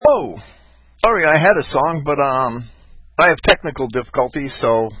Hello. Sorry I had a song, but I have technical difficulties,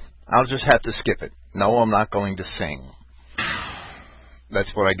 so I'll just have to skip it. No, I'm not going to sing.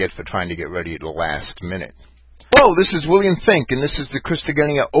 That's what I get for trying to get ready at the last minute. Hello, this is William Fink, and this is the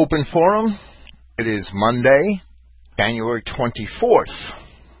Christogenea Open Forum. It is Monday, January 24th,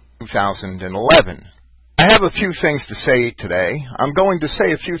 2011. I have a few things to say today. I'm going to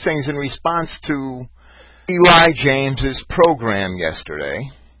say a few things in response to Eli James's program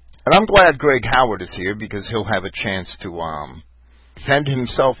yesterday. And I'm glad Greg Howard is here because he'll have a chance to defend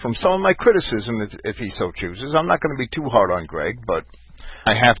himself from some of my criticism if he so chooses. I'm not going to be too hard on Greg, but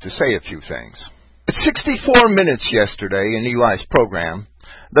I have to say a few things. At 64 minutes yesterday in Eli's program,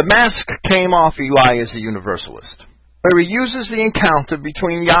 the mask came off Eli as a Universalist, where he uses the encounter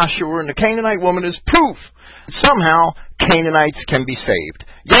between Yahshua and the Canaanite woman as proof that somehow Canaanites can be saved.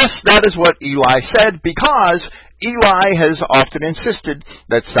 Yes, that is what Eli said, because Eli has often insisted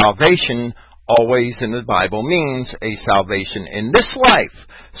that salvation always in the Bible means a salvation in this life,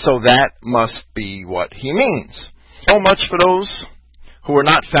 so that must be what he means. So much for those who are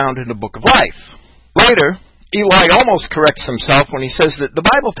not found in the book of life. Later, Eli almost corrects himself when he says that the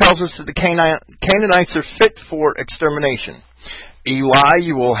Bible tells us that the Canaanites are fit for extermination. Eli,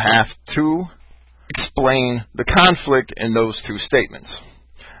 you will have to explain the conflict in those two statements.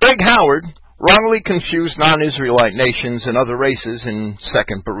 Greg Howard wrongly confused non-Israelite nations and other races in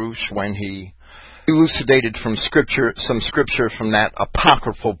 2nd Baruch when he elucidated from some scripture from that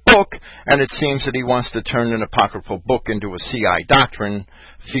apocryphal book, and it seems that he wants to turn an apocryphal book into a CI doctrine,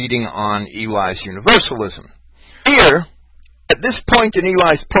 feeding on Eli's universalism. Here, at this point in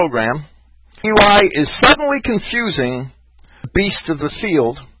Eli's program, Eli is suddenly confusing the beast of the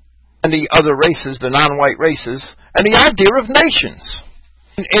field and the other races, the non-white races, and the idea of nations.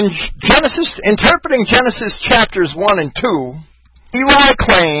 In Genesis, interpreting Genesis chapters 1 and 2, Eli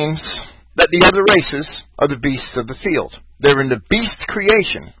claims that the other races are the beasts of the field. They're in the beast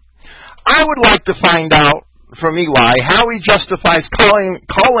creation. I would like to find out from Eli how he justifies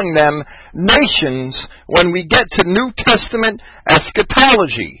calling them nations when we get to New Testament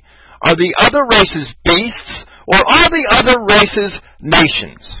eschatology. Are the other races beasts, or are the other races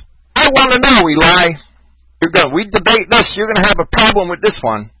nations? I want to know, Eli. We debate this. You're going to have a problem with this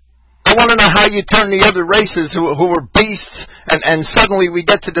one. I want to know how you turn the other races who were beasts, and suddenly we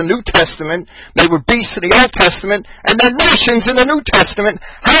get to the New Testament. They were beasts in the Old Testament, and they're nations in the New Testament.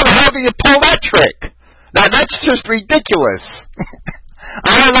 How do you pull that trick? Now, that's just ridiculous.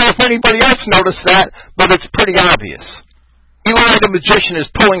 I don't know if anybody else noticed that, but it's pretty obvious. Eli the magician is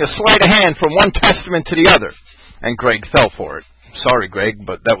pulling a sleight of hand from one testament to the other, and Greg fell for it. Sorry, Greg,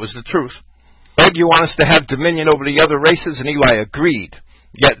 but that was the truth. Greg, you want us to have dominion over the other races, and Eli agreed.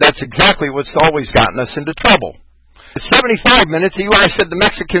 Yet that's exactly what's always gotten us into trouble. At 75 minutes, Eli said the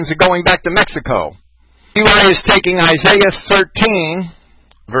Mexicans are going back to Mexico. Eli is taking Isaiah 13,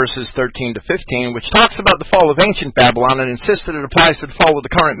 verses 13 to 15, which talks about the fall of ancient Babylon, and insists that it applies to the fall of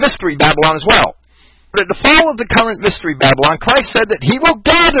the current mystery Babylon as well. But at the fall of the current mystery Babylon, Christ said that he will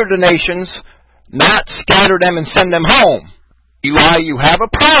gather the nations, not scatter them and send them home. Eli, you have a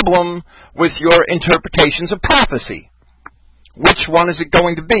problem with your interpretations of prophecy. Which one is it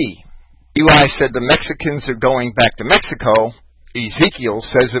going to be? Eli said the Mexicans are going back to Mexico. Ezekiel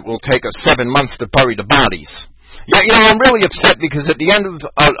says it will take us 7 months to bury the bodies. Yeah, I'm really upset because at the end of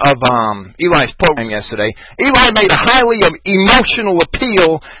Eli's program yesterday, Eli made a highly emotional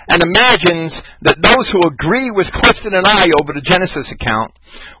appeal and imagines that those who agree with Clifton and I over the Genesis account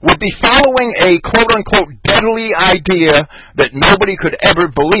would be following a quote-unquote deadly idea that nobody could ever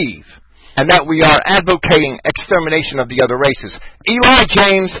believe, and that we are advocating extermination of the other races. Eli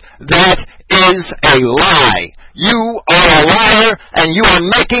James, that is a lie. You are a liar, and you are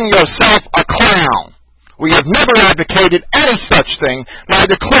making yourself a clown. We have never advocated any such thing.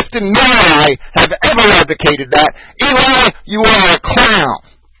 Neither Clifton nor I have ever advocated that. Eli, you are a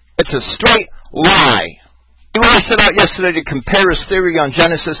clown. It's a straight lie. Eli set out yesterday to compare his theory on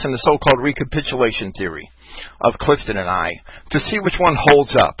Genesis and the so-called recapitulation theory of Clifton and I, to see which one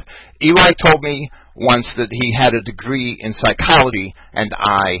holds up. Eli told me once that he had a degree in psychology, and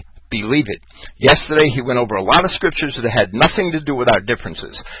I believe it. Yesterday he went over a lot of scriptures that had nothing to do with our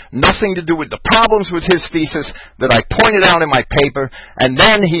differences, nothing to do with the problems with his thesis that I pointed out in my paper, and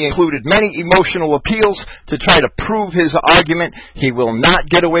then he included many emotional appeals to try to prove his argument. He will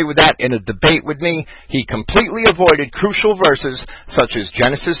not get away with that in a debate with me. He completely avoided crucial verses such as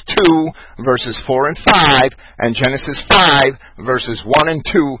Genesis 2, verses 4 and 5, and Genesis 5, verses 1 and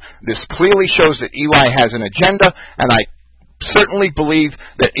 2. This clearly shows that Eli has an agenda, and I certainly believe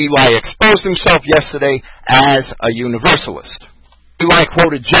that Eli exposed himself yesterday as a Universalist. Eli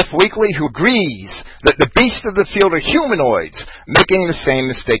quoted Jeff Weekly, who agrees that the beasts of the field are humanoids, making the same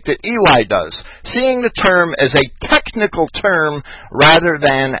mistake that Eli does, seeing the term as a technical term rather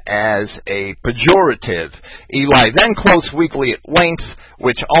than as a pejorative. Eli then quotes Weekly at length,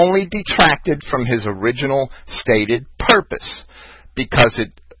 which only detracted from his original stated purpose, because it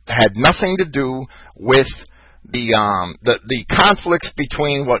had nothing to do with the conflicts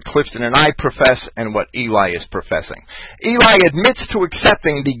between what Clifton and I profess and what Eli is professing. Eli admits to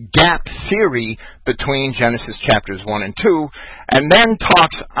accepting the gap theory between Genesis chapters 1 and 2, and then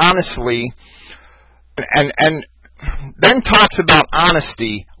talks honestly, and then talks about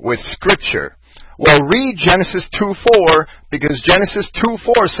honesty with Scripture. Well, read Genesis 2:4, because Genesis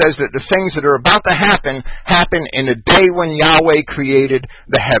 2:4 says that the things that are about to happen in a day when Yahweh created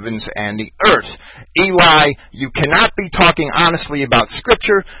the heavens and the earth. Eli, you cannot be talking honestly about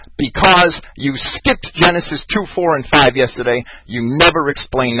Scripture because you skipped Genesis 2:4 and 5 yesterday. You never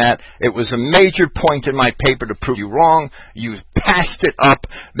explained that. It was a major point in my paper to prove you wrong. You passed it up.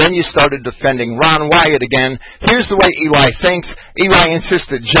 Then you started defending Ron Wyatt again. Here's the way Eli thinks. Eli insists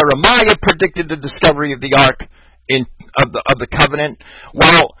that Jeremiah predicted the discovery of the Ark of the Covenant.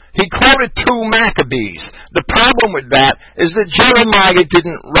 Well, he quoted 2 Maccabees. The problem with that is that Jeremiah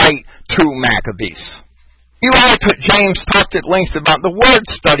didn't write 2 Maccabees. James talked at length about the word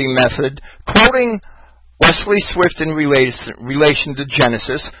study method, quoting Wesley Swift in relation to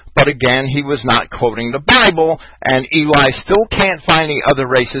Genesis, but again, he was not quoting the Bible, and Eli still can't find the other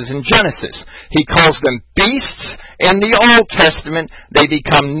races in Genesis. He calls them beasts in the Old Testament. They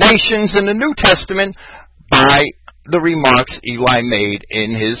become nations in the New Testament by the remarks Eli made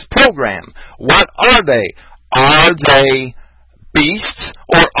in his program. What are they? Are they beasts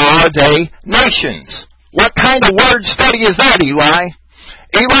or are they nations? What kind of word study is that, Eli?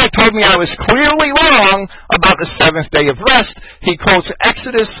 Eli told me I was clearly wrong about the seventh day of rest. He quotes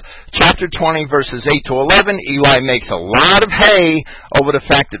Exodus chapter 20, verses 8 to 11. Eli makes a lot of hay over the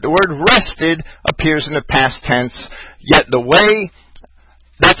fact that the word rested appears in the past tense, yet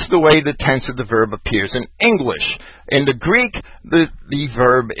that's the way the tense of the verb appears in English. In the Greek, the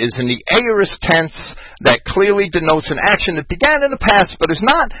verb is in the aorist tense that clearly denotes an action that began in the past but is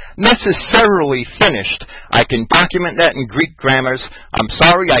not necessarily finished. I can document that in Greek grammars. I'm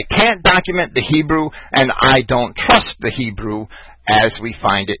sorry, I can't document the Hebrew, and I don't trust the Hebrew as we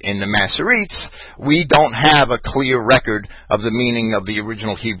find it in the Masoretes. We don't have a clear record of the meaning of the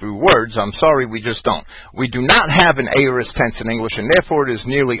original Hebrew words. I'm sorry, we just don't. We do not have an aorist tense in English, and therefore it is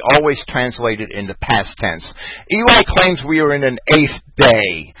nearly always translated in the past tense. Eli claims we are in an 8th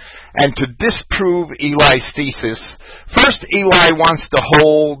day. And to disprove Eli's thesis, first Eli wants to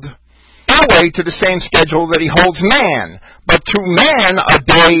hold Yahweh to the same schedule that he holds man. But to man, a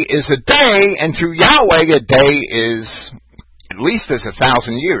day is a day, and to Yahweh, a day is at least as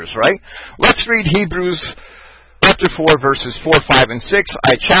 1,000 years, right? Let's read Hebrews chapter 4, verses 4, 5, and 6.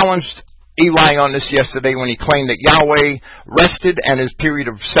 I challenged Eli on this yesterday when he claimed that Yahweh rested and his period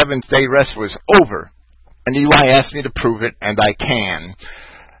of seventh-day rest was over. And Eli asked me to prove it, and I can.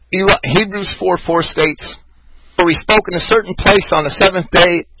 Hebrews 4:4 states, "For he spoke in a certain place on the seventh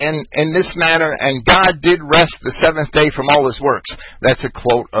day in this manner, and God did rest the seventh day from all his works." That's a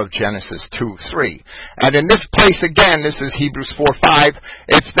quote of Genesis 2:3. And in this place again, this is Hebrews 4:5,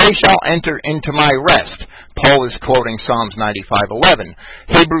 "If they shall enter into my rest." Paul is quoting Psalms 95:11.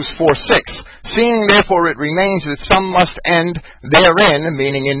 Hebrews 4:6, "Seeing therefore it remains that some must end therein,"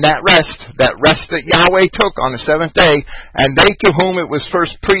 meaning in that rest that Yahweh took on the seventh day, "and they to whom it was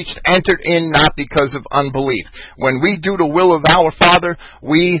first preached entered in not because of unbelief." When we do the will of our Father,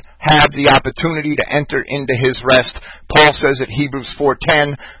 we have the opportunity to enter into his rest. Paul says at Hebrews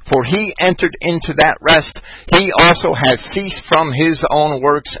 4:10, "For he entered into that rest, he also has ceased from his own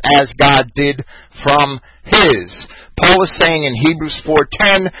works as God did from his." Paul is saying in Hebrews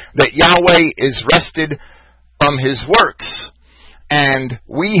 4:10 that Yahweh is rested from his works. And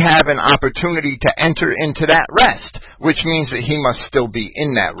we have an opportunity to enter into that rest, which means that he must still be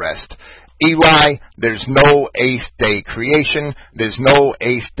in that rest. Eli, there's no 8th day creation. There's no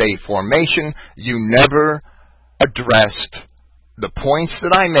 8th day formation. You never addressed the points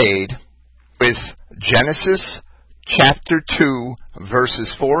that I made with Genesis chapter 2,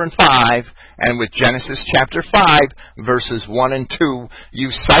 verses 4 and 5, and with Genesis chapter 5, verses 1 and 2. You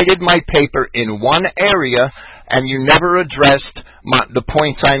cited my paper in one area, and you never addressed the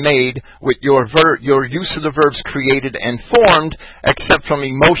points I made with your use of the verbs created and formed, except from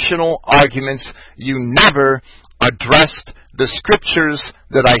emotional arguments. You never addressed the scriptures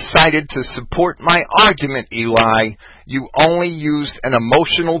that I cited to support my argument, Eli. You only used an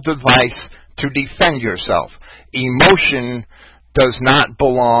emotional device to defend yourself. Emotion does not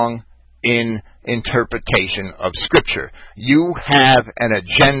belong in interpretation of Scripture. You have an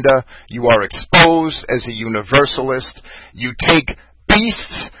agenda. You are exposed as a Universalist. You take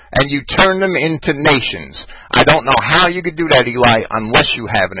beasts and you turn them into nations. I don't know how you could do that, Eli, unless you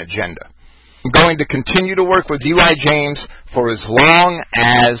have an agenda. I'm going to continue to work with Eli James for as long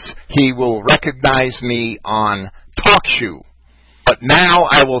as he will recognize me on TalkShoe. But now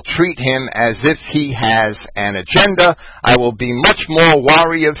I will treat him as if he has an agenda. I will be much more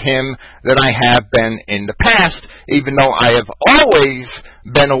wary of him than I have been in the past, even though I have always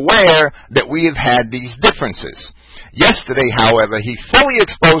been aware that we have had these differences. Yesterday, however, he fully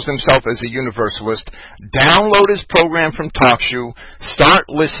exposed himself as a Universalist. Download his program from TalkShoe. Start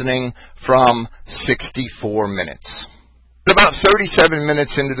listening from 64 minutes. About 37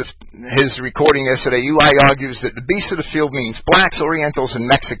 minutes into his recording yesterday, Eli argues that the beast of the field means blacks, Orientals, and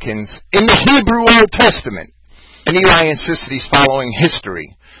Mexicans in the Hebrew Old Testament. And Eli insists that he's following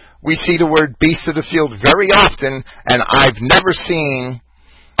history. We see the word beast of the field very often, and I've never seen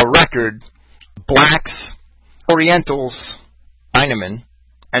a record of blacks, Orientals, Chinamen,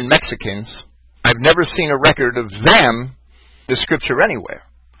 and Mexicans. I've never seen a record of them in the Scripture anywhere.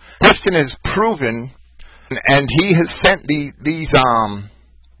 Clifton has proven, and he has sent these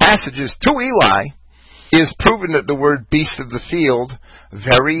passages to Eli. He has proven that the word beast of the field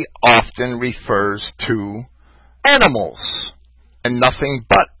very often refers to animals, and nothing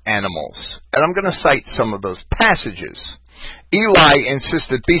but animals. And I'm going to cite some of those passages. Eli insists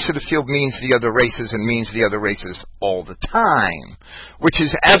that beast of the field means the other races and means the other races all the time, which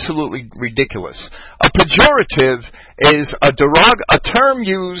is absolutely ridiculous. A pejorative is a term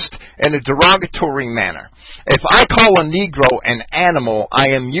used in a derogatory manner. If I call a Negro an animal, I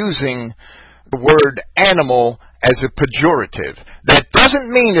am using the word animal as a pejorative. That doesn't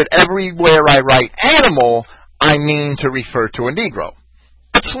mean that everywhere I write animal, I mean to refer to a Negro.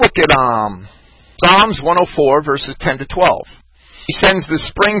 Let's look at Psalms 104, verses 10 to 12. He sends the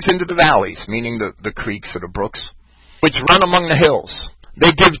springs into the valleys, meaning the creeks or the brooks, which run among the hills.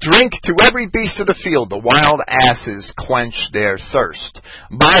 They give drink to every beast of the field. The wild asses quench their thirst.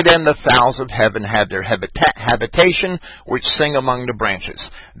 By them the fowls of heaven have their habitation, which sing among the branches.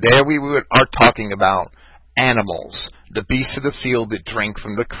 There we are talking about animals, the beasts of the field that drink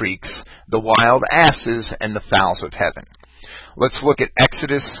from the creeks, the wild asses, and the fowls of heaven. Let's look at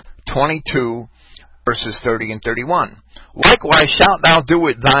Exodus 22, verses 30 and 31. Likewise shalt thou do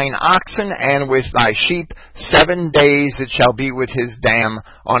with thine oxen and with thy sheep. 7 days it shall be with his dam.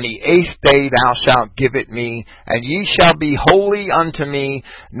 On the 8th day thou shalt give it me, and ye shall be holy unto me.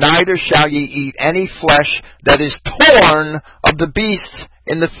 Neither shall ye eat any flesh that is torn of the beasts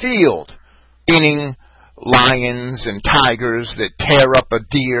in the field, meaning lions and tigers that tear up a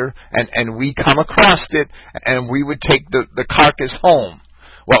deer, and we come across it, and we would take the carcass home.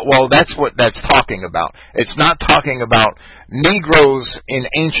 Well, that's what that's talking about. It's not talking about Negroes in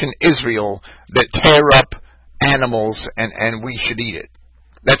ancient Israel that tear up animals and we should eat it.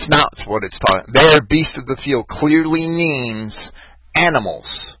 That's not what it's talking about. There, beast of the field clearly means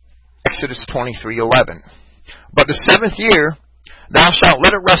animals. Exodus 23:11. But the 7th year thou shalt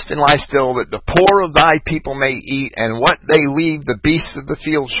let it rest and lie still, that the poor of thy people may eat, and what they leave the beasts of the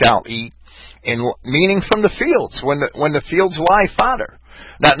field shall eat, meaning from the fields, when the fields lie fodder.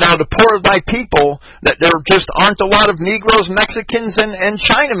 Now the poor of thy people, that there just aren't a lot of Negroes, Mexicans, and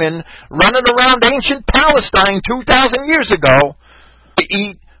Chinamen running around ancient Palestine 2,000 years ago to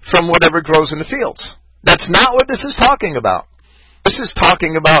eat from whatever grows in the fields. That's not what this is talking about. This is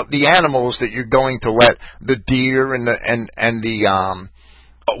talking about the animals that you're going to let the deer and the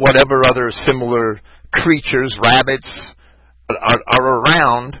whatever other similar creatures, rabbits, are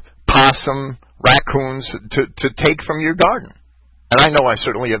around, possum, raccoons, to take from your garden. And I know I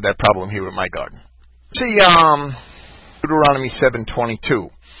certainly have that problem here in my garden. See, Deuteronomy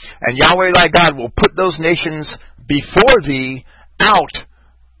 7:22. And Yahweh thy God will put those nations before thee out.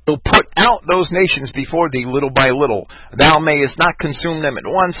 He'll put out those nations before thee little by little. Thou mayest not consume them at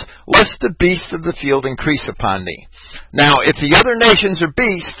once, lest the beasts of the field increase upon thee. Now, if the other nations are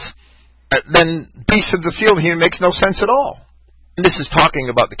beasts, then beasts of the field here makes no sense at all. And this is talking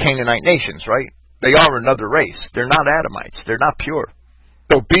about the Canaanite nations, right? They are another race. They're not Adamites. They're not pure.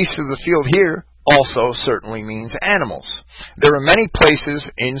 So beasts of the field here also certainly means animals. There are many places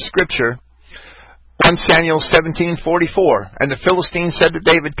in Scripture. 1 Samuel 17:44. And the Philistine said to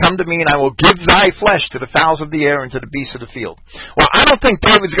David, come to me, and I will give thy flesh to the fowls of the air and to the beasts of the field. Well, I don't think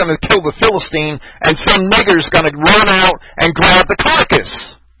David's going to kill the Philistine and some nigger's going to run out and grab the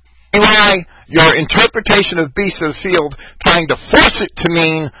carcass. Eli, your interpretation of beasts of the field, trying to force it to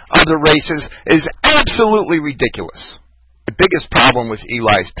mean other races, is absolutely ridiculous. The biggest problem with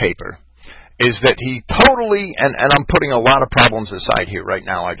Eli's paper is that he totally, and I'm putting a lot of problems aside here right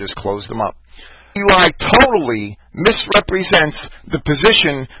now, I just closed them up. Eli totally misrepresents the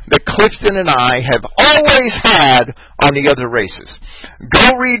position that Clifton and I have always had on the other races.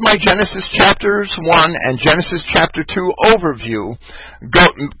 Go read my Genesis chapters 1 and Genesis chapter 2 overview.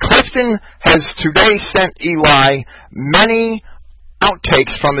 Clifton has today sent Eli many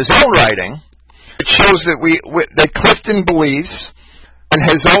outtakes from his own writing. It shows that Clifton believes and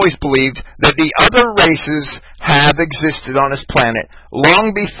has always believed that the other races have existed on this planet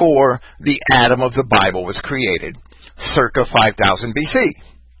long before the Adam of the Bible was created, circa 5000 BC.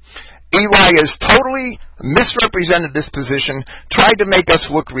 Eli has totally misrepresented this position, tried to make us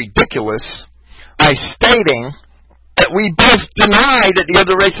look ridiculous by stating that we both deny that the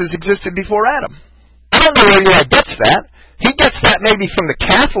other races existed before Adam. I don't know where Eli gets that. He gets that maybe from the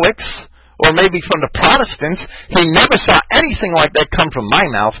Catholics, or maybe from the Protestants. He never saw anything like that come from my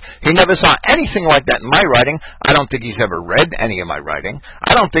mouth. He never saw anything like that in my writing. I don't think he's ever read any of my writing.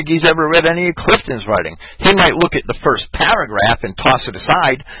 I don't think he's ever read any of Clifton's writing. He might look at the first paragraph and toss it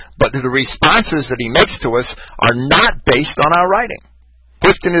aside, but the responses that he makes to us are not based on our writing.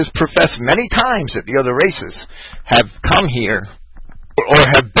 Clifton has professed many times that the other races have come here, or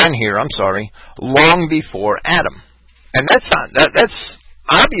have been here, long before Adam. And that's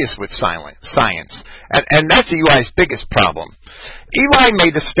obvious with science. And that's Eli's biggest problem. Eli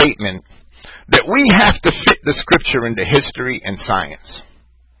made a statement that we have to fit the Scripture into history and science.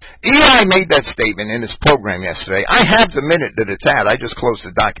 Eli made that statement in his program yesterday. I have the minute that it's at. I just closed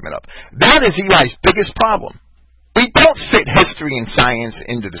the document up. That is Eli's biggest problem. We don't fit history and science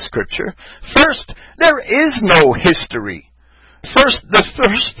into the Scripture. First, there is no history. The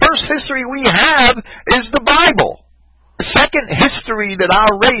first history we have is the Bible. The second history that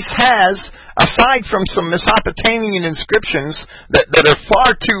our race has, aside from some Mesopotamian inscriptions that are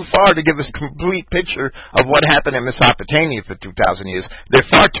far too far to give us a complete picture of what happened in Mesopotamia for 2,000 years, they're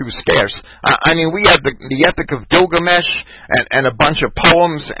far too scarce. I mean, we have the Epic of Gilgamesh and a bunch of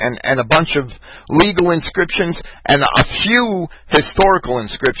poems and a bunch of legal inscriptions and a few historical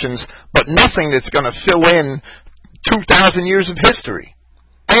inscriptions, but nothing that's going to fill in 2,000 years of history.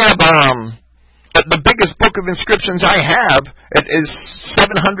 I have the biggest book of inscriptions I have is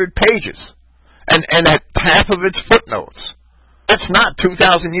 700 pages, and at half of its footnotes. That's not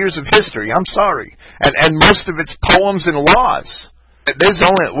 2,000 years of history. I'm sorry, and most of it's poems and laws. There's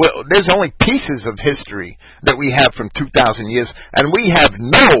only pieces of history that we have from 2,000 years, and we have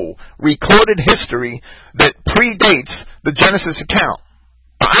no recorded history that predates the Genesis account.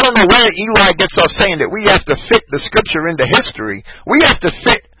 I don't know where Eli gets off saying that we have to fit the Scripture into history. We have to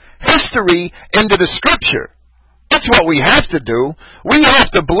fit history into the Scripture. That's what we have to do. We have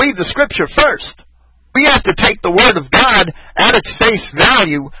to believe the Scripture first. We have to take the Word of God at its face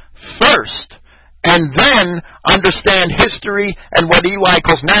value first, and then understand history and what Eli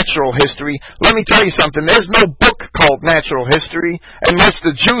calls natural history. Let me tell you something. There's no book called natural history unless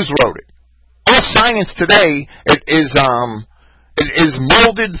the Jews wrote it. All science today is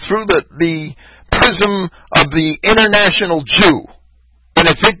molded through the prism of the international Jew. And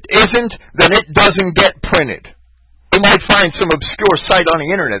if it isn't, then it doesn't get printed. You might find some obscure site on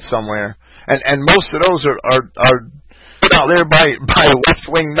the internet somewhere, and most of those are put out there by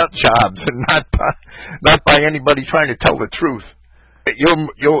left-wing nut jobs and not by anybody trying to tell the truth.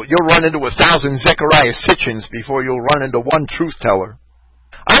 You'll run into 1,000 Zechariah Sitchins before you'll run into one truth teller.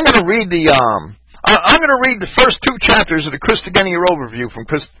 I'm going to read the first 2 chapters of the Christogenea overview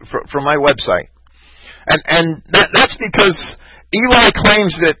from my website, and that's because Eli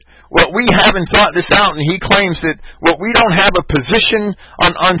claims that we haven't thought this out, and he claims that we don't have a position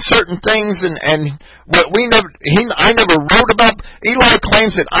on certain things, and I never wrote about. Eli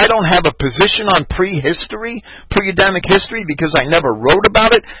claims that I don't have a position on pre-Adamic history, because I never wrote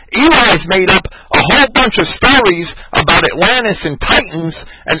about it. Eli's made up a whole bunch of stories about Atlantis and Titans,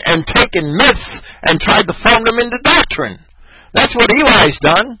 and taken myths and tried to form them into doctrine. That's what Eli's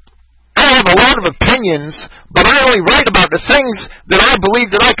done. I have a lot of opinions, but I only write about the things that I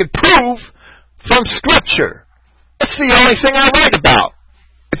believe that I could prove from Scripture. That's the only thing I write about.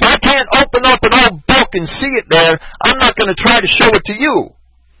 If I can't open up an old book and see it there, I'm not going to try to show it to you.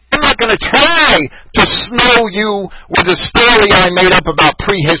 I'm not going to try to snow you with a story I made up about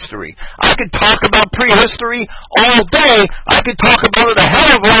prehistory. I could talk about prehistory all day. I could talk about it a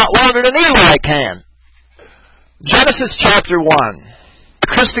hell of a lot longer than Eli can. Genesis chapter 1.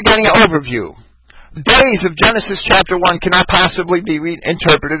 Christogenea overview. The days of Genesis chapter 1 cannot possibly be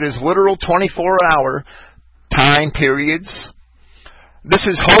interpreted as literal 24-hour time periods. This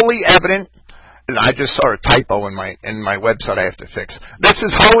is wholly evident I just saw a typo in my website I have to fix. This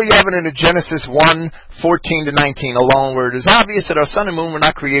is wholly evident in Genesis 1:14-19 alone, where it is obvious that our sun and moon were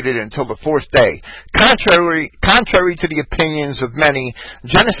not created until the fourth day. Contrary to the opinions of many,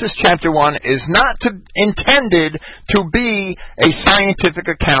 Genesis chapter 1 is not intended to be a scientific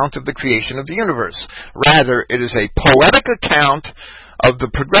account of the creation of the universe. Rather, it is a poetic account of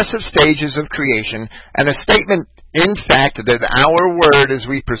the progressive stages of creation, and a statement, in fact, that our word, as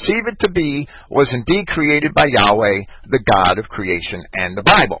we perceive it to be, was indeed created by Yahweh, the God of creation and the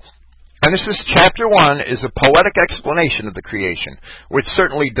Bible. Genesis chapter 1 is a poetic explanation of the creation, which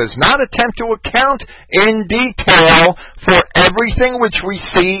certainly does not attempt to account in detail for everything which we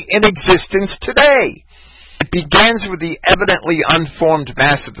see in existence today. It begins with the evidently unformed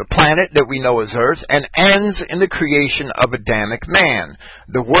mass of the planet that we know as Earth and ends in the creation of Adamic man.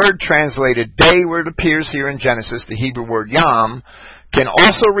 The word translated day, where it appears here in Genesis, the Hebrew word yom, can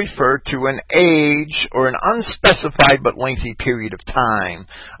also refer to an age or an unspecified but lengthy period of time.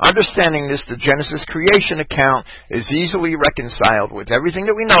 Understanding this, the Genesis creation account is easily reconciled with everything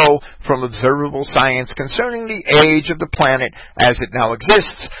that we know from observable science concerning the age of the planet as it now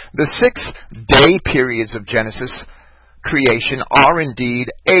exists. The 6-day periods of Genesis creation are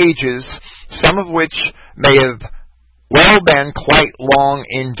indeed ages, some of which may have well been quite long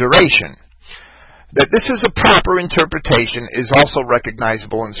in duration. That this is a proper interpretation is also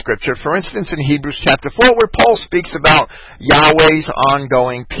recognizable in Scripture. For instance, in Hebrews chapter 4, where Paul speaks about Yahweh's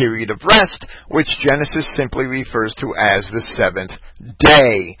ongoing period of rest, which Genesis simply refers to as the seventh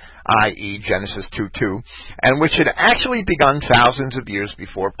day, i.e. Genesis 2:2, and which had actually begun thousands of years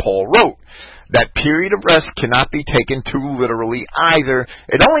before Paul wrote. That period of rest cannot be taken too literally either.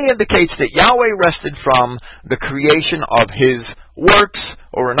 It only indicates that Yahweh rested from the creation of His works,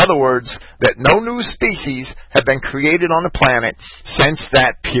 or in other words, that no new species have been created on the planet since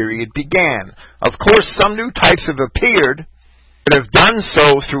that period began. Of course, some new types have appeared, but have done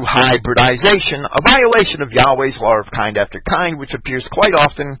so through hybridization, a violation of Yahweh's law of kind after kind, which appears quite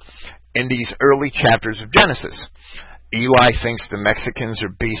often in these early chapters of Genesis. Eli thinks the Mexicans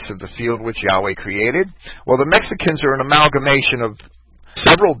are beasts of the field which Yahweh created. Well, the Mexicans are an amalgamation of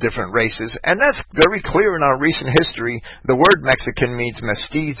several different races, and that's very clear in our recent history. The word Mexican means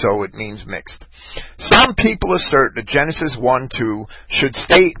mestizo, it means mixed. Some people assert that Genesis 1:2 should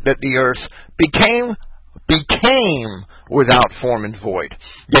state that the earth became without form and void.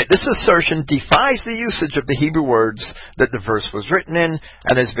 Yet this assertion defies the usage of the Hebrew words that the verse was written in,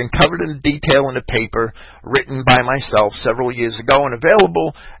 and has been covered in detail in a paper written by myself several years ago and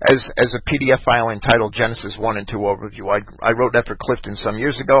available as a PDF file entitled Genesis 1 and 2 Overview. I wrote that for Clifton some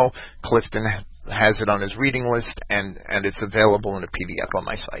years ago. Clifton has it on his reading list, and it's available in a PDF on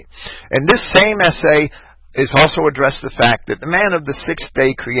my site. In this same essay is also addressed the fact that the man of the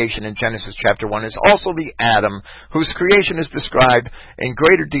sixth-day creation in Genesis chapter 1 is also the Adam, whose creation is described in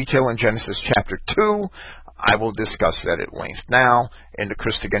greater detail in Genesis chapter 2. I will discuss that at length now in the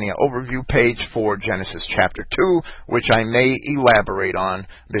Christogenea overview page for Genesis chapter 2, which I may elaborate on.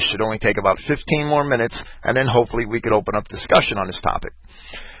 This should only take about 15 more minutes, and then hopefully we could open up discussion on this topic.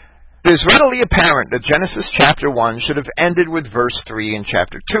 It is readily apparent that Genesis chapter 1 should have ended with verse 3 in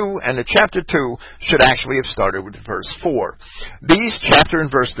chapter 2, and that chapter 2 should actually have started with verse 4. These chapter and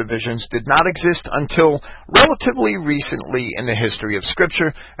verse divisions did not exist until relatively recently in the history of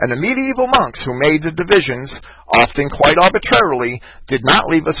Scripture, and the medieval monks who made the divisions, often quite arbitrarily, did not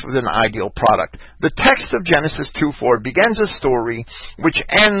leave us with an ideal product. The text of Genesis 2:4 begins a story which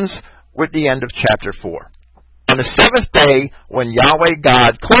ends with the end of chapter 4. On the seventh day, when Yahweh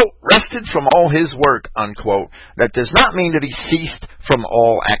God, quote, rested from all His work, unquote, that does not mean that He ceased from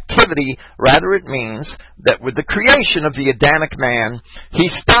all activity. Rather, it means that with the creation of the Adamic man, He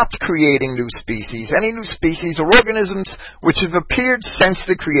stopped creating new species. Any new species or organisms which have appeared since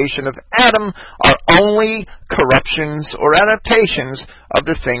the creation of Adam are only corruptions or adaptations of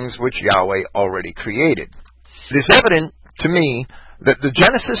the things which Yahweh already created. It is evident to me that the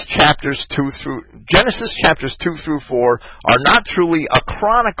Genesis chapters 2 through 4 are not truly a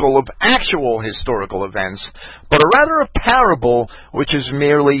chronicle of actual historical events, but are rather a parable which is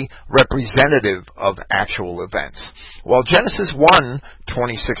merely representative of actual events. While Genesis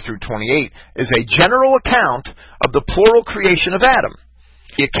 1:26 through 28 is a general account of the plural creation of Adam,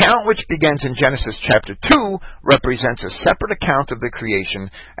 The account which begins in Genesis chapter 2 represents a separate account of the creation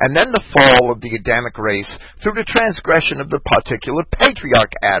and then the fall of the Adamic race through the transgression of the particular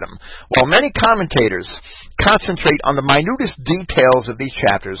patriarch Adam. While many commentators concentrate on the minutest details of these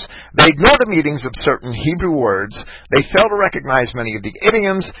chapters, they ignore the meanings of certain Hebrew words, they fail to recognize many of the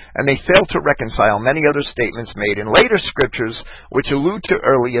idioms, and they fail to reconcile many other statements made in later scriptures which allude to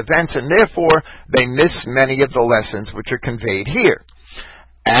early events, and therefore they miss many of the lessons which are conveyed here.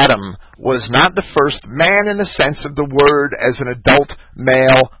 Adam was not the first man in the sense of the word as an adult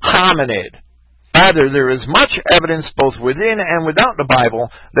male hominid. Rather, there is much evidence both within and without the Bible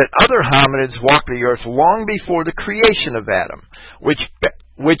that other hominids walked the earth long before the creation of Adam, which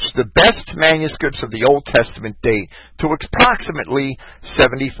the best manuscripts of the Old Testament date to approximately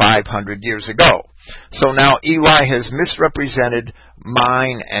 7,500 years ago. So now Eli has misrepresented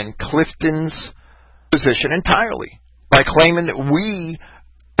mine and Clifton's position entirely by claiming that we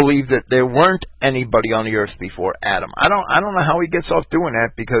believe that there weren't anybody on the earth before Adam. I don't know how he gets off doing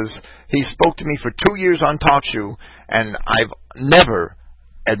that, because he spoke to me for 2 years on TalkShoe, and I've never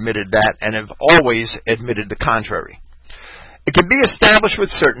admitted that and have always admitted the contrary. It can be established with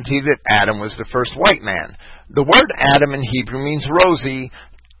certainty that Adam was the first white man. The word Adam in Hebrew means rosy,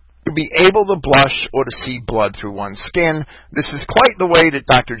 to be able to blush or to see blood through one's skin. This is quite the way that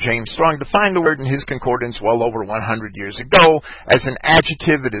Dr. James Strong defined the word in his concordance well over 100 years ago as an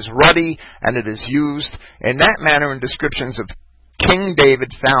adjective that is ruddy, and it is used in that manner in descriptions of King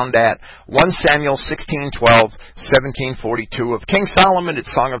David found at 1 Samuel 16:12, 17:42, of King Solomon at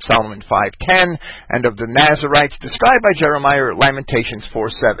Song of Solomon 5:10, and of the Nazarites described by Jeremiah at Lamentations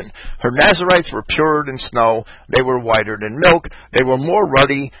 4:7. Her Nazarites were purer than snow, they were whiter than milk, they were more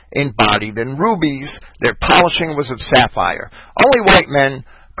ruddy in body than rubies, their polishing was of sapphire. Only white men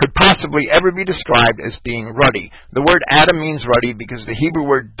could possibly ever be described as being ruddy. The word Adam means ruddy because the Hebrew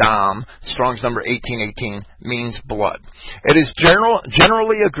word dam, Strong's number 1818, means blood. It is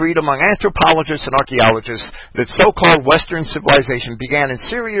generally agreed among anthropologists and archaeologists that so-called Western civilization began in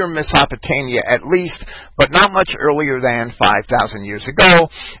Syria or Mesopotamia at least, but not much earlier than 5,000 years ago.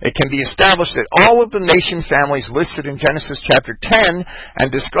 It can be established that all of the nation families listed in Genesis chapter 10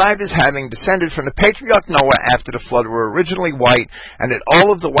 and described as having descended from the patriarch Noah after the flood were originally white, and that all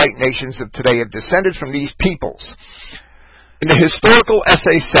of the white nations of today have descended from these peoples. In the historical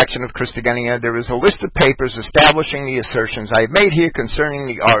essay section of Christogenea, there is a list of papers establishing the assertions I have made here concerning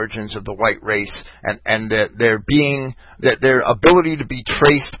the origins of the white race and their ability to be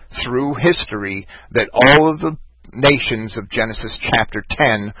traced through history, that all of the nations of Genesis chapter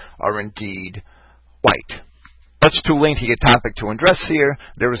 10 are indeed white. Much too lengthy a topic to address here.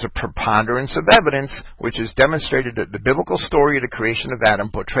 There is a preponderance of evidence which has demonstrated that the biblical story of the creation of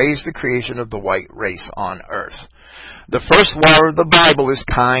Adam portrays the creation of the white race on earth. The first law of the Bible is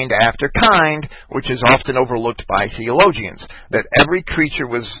kind after kind, which is often overlooked by theologians, that every creature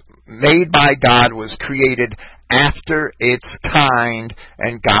was made by God was created after its kind,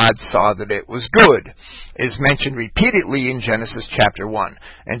 and God saw that it was good. It is mentioned repeatedly in Genesis chapter 1.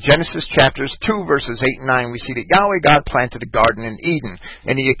 In Genesis chapters 2, verses 8 and 9, we see that Yahweh God planted a garden in Eden.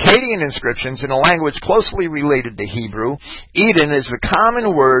 In the Akkadian inscriptions, in a language closely related to Hebrew, Eden is the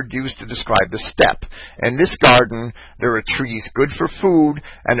common word used to describe the steppe. In this garden, there are trees good for food,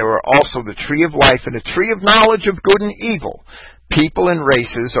 and there are also the tree of life and the tree of knowledge of good and evil. People and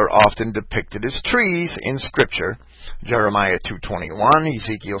races are often depicted as trees in Scripture. Jeremiah 2:21,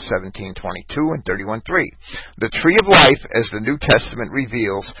 Ezekiel 17:22, and 31:3. The tree of life, as the New Testament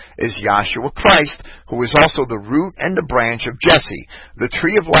reveals, is Yahshua Christ, who is also the root and the branch of Jesse. The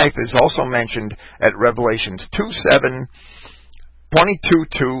tree of life is also mentioned at Revelations 2:7,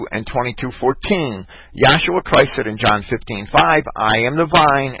 22:2 and 22:14. Yahshua Christ said in John 15:5, I am the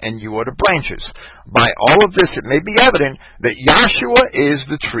vine and you are the branches. By all of this it may be evident that Yahshua is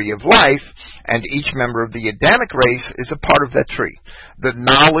the tree of life, and each member of the Adamic race is a part of that tree, the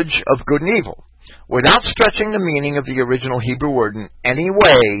knowledge of good and evil. Without stretching the meaning of the original Hebrew word in any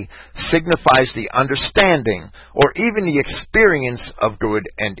way, signifies the understanding or even the experience of good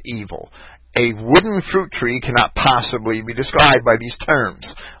and evil. A wooden fruit tree cannot possibly be described by these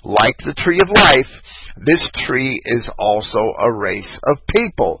terms. Like the tree of life, this tree is also a race of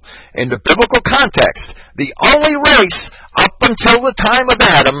people. In the biblical context, the only race up until the time of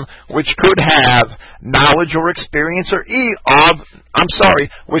Adam which could have knowledge or experience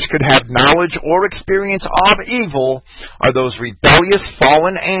which could have knowledge or experience of evil are those rebellious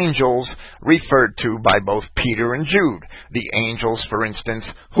fallen angels referred to by both Peter and Jude. The angels, for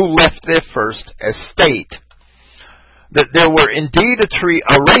instance, who left their first estate. That there were indeed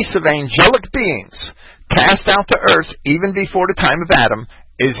a race of angelic beings cast out to earth even before the time of Adam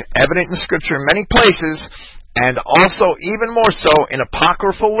is evident in Scripture in many places, and also even more so in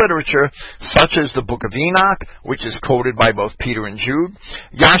apocryphal literature, such as the Book of Enoch, which is quoted by both Peter and Jude.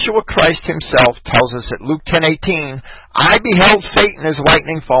 Yahshua Christ himself tells us at Luke 10:18, I beheld Satan as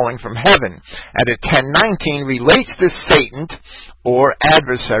lightning falling from heaven, and at 10:19 relates this Satan, or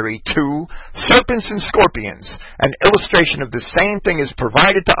adversary, to serpents and scorpions. An illustration of the same thing is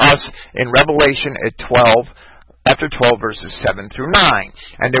provided to us in Revelation at chapter 12, verses 7 through 9.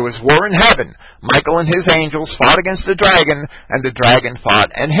 And there was war in heaven. Michael and his angels fought against the dragon, and the dragon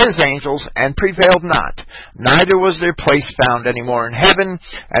fought and his angels, and prevailed not. Neither was their place found any more in heaven,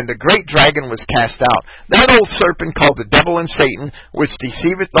 and the great dragon was cast out, that old serpent called the devil and Satan, which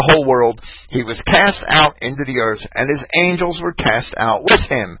deceiveth the whole world. He was cast out into the earth, and his angels were cast out with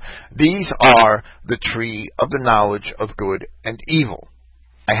him. These are the tree of the knowledge of good and evil.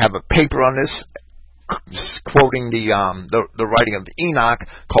 I have a paper on this, quoting the writing of Enoch,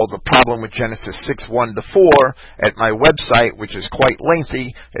 called The Problem with Genesis 6:1-4 at my website, which is quite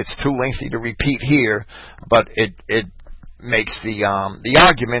lengthy. It's too lengthy to repeat here, but it makes the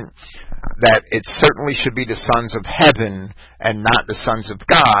argument that it certainly should be the sons of heaven and not the sons of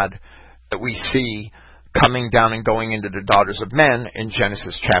God that we see coming down and going into the daughters of men in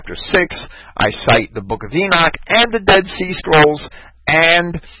Genesis chapter 6. I cite the Book of Enoch and the Dead Sea Scrolls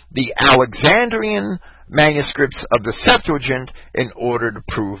and the Alexandrian manuscripts of the Septuagint in order to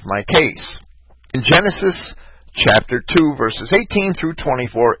prove my case. In Genesis chapter 2, verses 18 through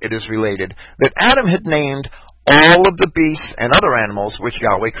 24, it is related that Adam had named all of the beasts and other animals which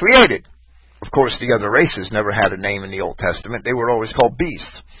Yahweh created. Of course, the other races never had a name in the Old Testament. They were always called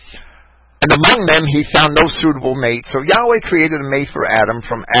beasts. And among them he found no suitable mate, so Yahweh created a mate for Adam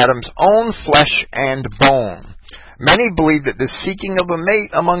from Adam's own flesh and bone. Many believe that the seeking of a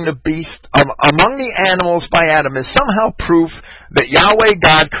mate among the animals by Adam is somehow proof that Yahweh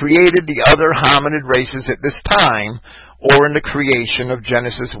God created the other hominid races at this time, or in the creation of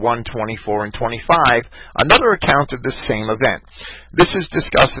Genesis 1:24 and 25, another account of this same event. This is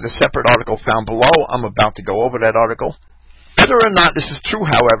discussed in a separate article found below. I'm about to go over that article. Whether or not this is true,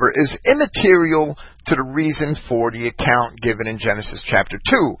 however, is immaterial to the reason for the account given in Genesis chapter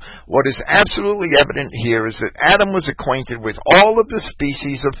 2. What is absolutely evident here is that Adam was acquainted with all of the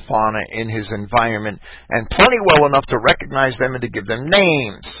species of fauna in his environment, and plenty well enough to recognize them and to give them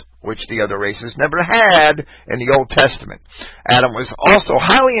names, which the other races never had in the Old Testament. Adam was also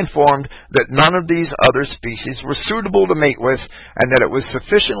highly informed that none of these other species were suitable to mate with, and that it was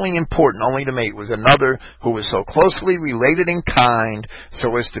sufficiently important only to mate with another who was so closely related in kind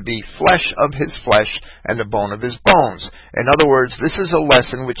so as to be flesh of his flesh and the bone of his bones. In other words, this is a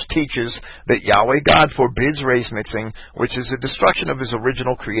lesson which teaches that Yahweh God forbids race mixing, which is the destruction of his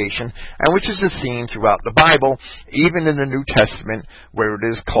original creation, and which is a theme throughout the Bible, even in the New Testament, where it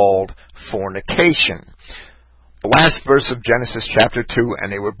is called fornication. The last verse of Genesis chapter 2, and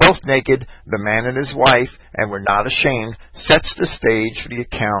they were both naked, the man and his wife, and were not ashamed, sets the stage for the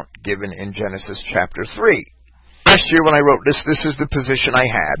account given in Genesis chapter 3. Last year when I wrote this is the position I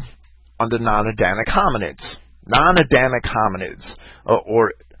had on the non-Adamic hominids. Non-Adamic hominids,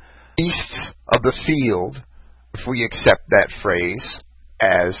 or beasts of the field, if we accept that phrase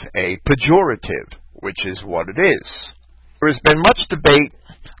as a pejorative, which is what it is. There has been much debate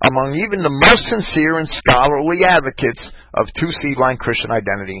among even the most sincere and scholarly advocates of two-seed-line Christian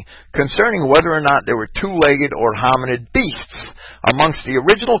identity concerning whether or not there were two-legged or hominid beasts amongst the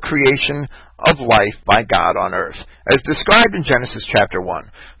original creation of life by God on earth, as described in Genesis chapter 1,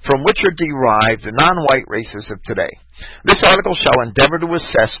 from which are derived the non-white races of today. This article shall endeavor to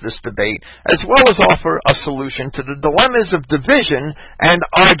assess this debate, as well as offer a solution to the dilemmas of division and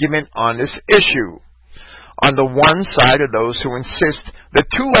argument on this issue. On the one side are those who insist that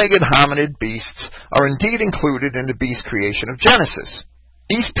two-legged hominid beasts are indeed included in the beast creation of Genesis.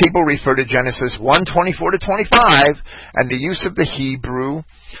 These people refer to Genesis 1:24-25 and the use of the Hebrew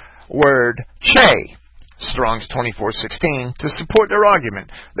word che, Strong's 24:16, to support their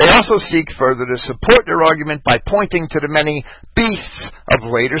argument. They also seek further to support their argument by pointing to the many beasts of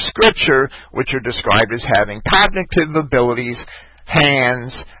later Scripture, which are described as having cognitive abilities,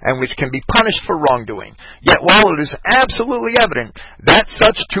 hands, and which can be punished for wrongdoing. Yet while it is absolutely evident that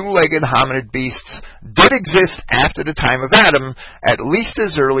such two-legged hominid beasts did exist after the time of Adam, at least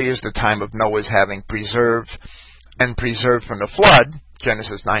as early as the time of Noah's having preserved from the flood,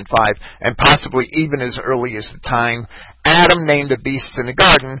 Genesis 9:5, and possibly even as early as the time Adam named the beasts in the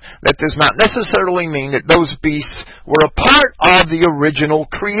garden, that does not necessarily mean that those beasts were a part of the original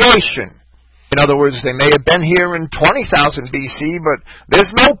creation. In other words, they may have been here in 20,000 BC, but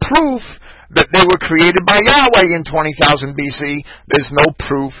there's no proof that they were created by Yahweh in 20,000 BC. There's no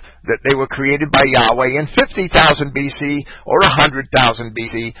proof that they were created by Yahweh in 50,000 BC or 100,000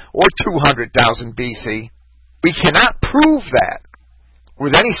 BC or 200,000 BC. We cannot prove that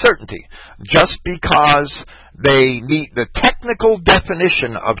with any certainty just because they meet the technical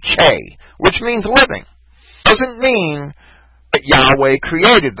definition of che, which means living. Doesn't mean that Yahweh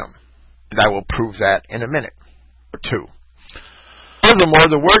created them. And I will prove that in a minute or two. Furthermore,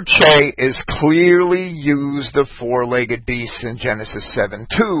 the word che is clearly used of four-legged beasts in Genesis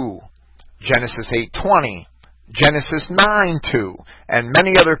 7:2, Genesis 8:20, Genesis 9:2, and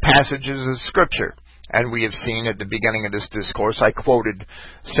many other passages of Scripture. And we have seen at the beginning of this discourse, I quoted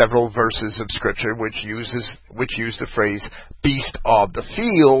several verses of Scripture which use the phrase beast of the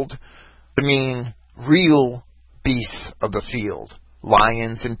field to mean real beasts of the field,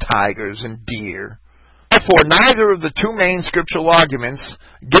 lions and tigers and deer. Therefore, neither of the two main scriptural arguments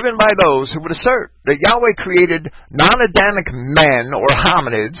given by those who would assert that Yahweh created non-Adamic men or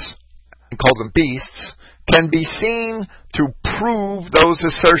hominids, and calls them beasts, can be seen to prove those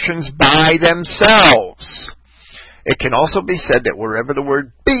assertions by themselves. It can also be said that wherever the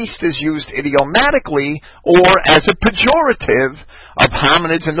word beast is used idiomatically or as a pejorative of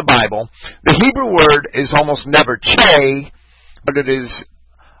hominids in the Bible, the Hebrew word is almost never che, but it is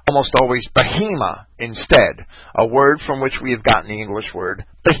almost always behemoth instead, a word from which we have gotten the English word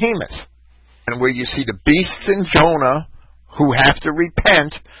behemoth. And where you see the beasts in Jonah who have to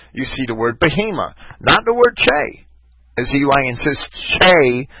repent, you see the word behemoth, not the word che. As Eli insists,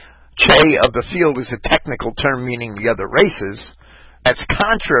 che of the field is a technical term meaning the other races. That's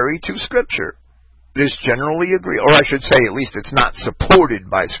contrary to Scripture. It is generally agreed, or I should say at least it's not supported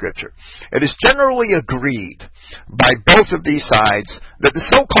by Scripture. It is generally agreed by both of these sides that the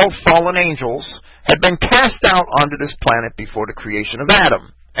so-called fallen angels had been cast out onto this planet before the creation of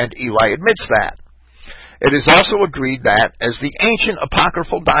Adam, and Eli admits that. It is also agreed that, as the ancient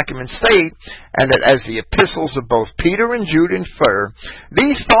apocryphal documents state, and that as the epistles of both Peter and Jude infer,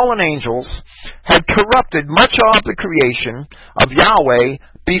 these fallen angels had corrupted much of the creation of Yahweh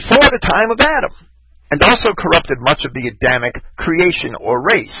before the time of Adam, and also corrupted much of the Adamic creation or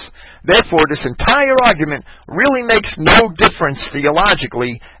race. Therefore, this entire argument really makes no difference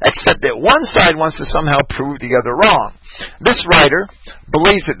theologically, except that one side wants to somehow prove the other wrong. This writer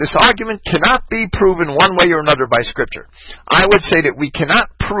believes that this argument cannot be proven one way or another by Scripture. I would say that we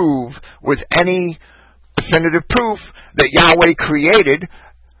cannot prove with any definitive proof that Yahweh created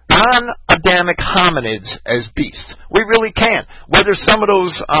non-Adamic hominids as beasts. We really can't. Whether some of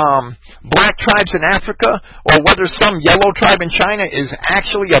those black tribes in Africa or whether some yellow tribe in China is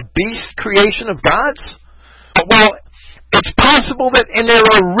actually a beast creation of God's, well, it's possible that in their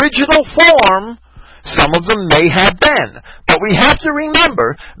original form, some of them may have been. But we have to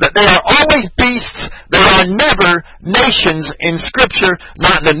remember that they are always beasts. There are never nations in Scripture,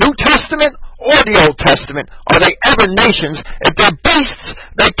 not in the New Testament or the Old Testament. Are they ever nations? If they're beasts,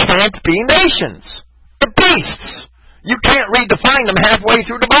 they can't be nations. They're beasts. You can't redefine them halfway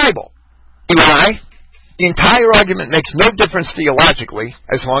through the Bible. Eli, the entire argument makes no difference theologically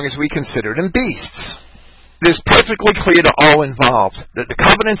as long as we consider them beasts. It is perfectly clear to all involved that the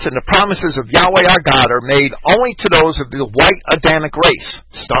covenants and the promises of Yahweh our God are made only to those of the white Adamic race,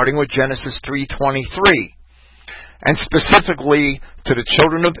 starting with Genesis 3:23, and specifically to the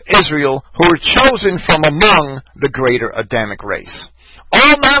children of Israel who were chosen from among the greater Adamic race.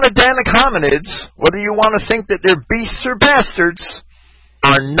 All non-Adamic hominids, whether you want to think that they're beasts or bastards,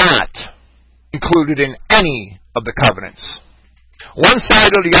 are not included in any of the covenants. One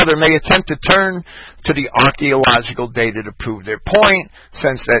side or the other may attempt to turn to the archaeological data to prove their point,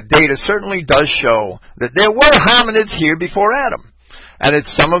 since that data certainly does show that there were hominids here before Adam, and that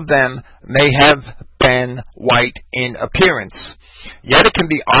some of them may have been white in appearance. Yet it can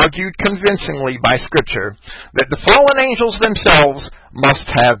be argued convincingly by Scripture that the fallen angels themselves must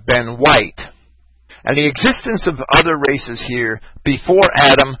have been white. And the existence of other races here before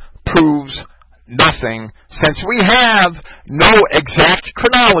Adam proves nothing, since we have no exact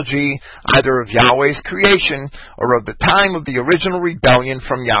chronology either of Yahweh's creation or of the time of the original rebellion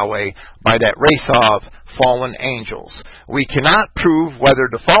from Yahweh by that race of fallen angels. We cannot prove whether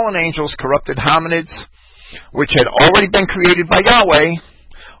the fallen angels corrupted hominids, which had already been created by Yahweh,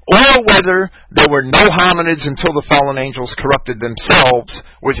 or whether there were no hominids until the fallen angels corrupted themselves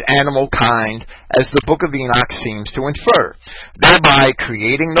with animal kind, as the book of Enoch seems to infer, thereby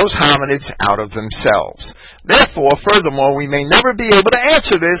creating those hominids out of themselves. Therefore, furthermore, we may never be able to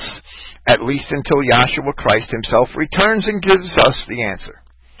answer this, at least until Yahshua Christ himself returns and gives us the answer.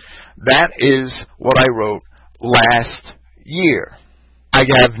 That is what I wrote last year. I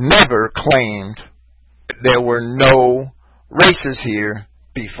have never claimed there were no races here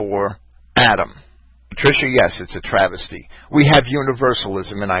before Adam. Patricia, yes, it's a travesty. We have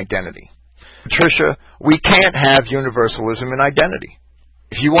universalism in identity. Patricia, we can't have universalism in identity.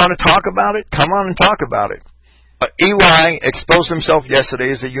 If you want to talk about it, come on and talk about it. Eli exposed himself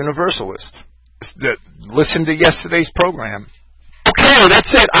yesterday as a universalist. Listen to yesterday's program. Okay,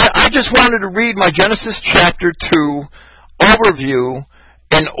 that's it. I just wanted to read my Genesis chapter 2 overview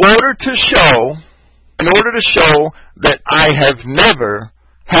in order to show that I have never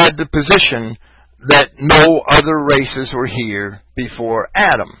had the position that no other races were here before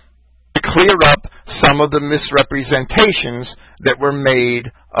Adam. To clear up some of the misrepresentations that were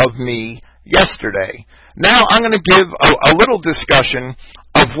made of me yesterday. Now I'm going to give a little discussion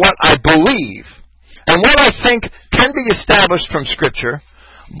of what I believe and what I think can be established from Scripture,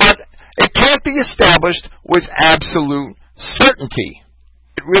 but it can't be established with absolute certainty.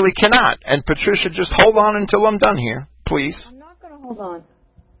 It really cannot. And Patricia, just hold on until I'm done here, please. I'm not going to hold on.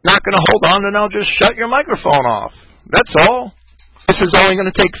 Not going to hold on, then I'll just shut your microphone off. That's all. This is only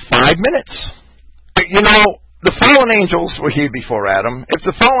going to take 5 minutes. You know, the fallen angels were here before Adam. If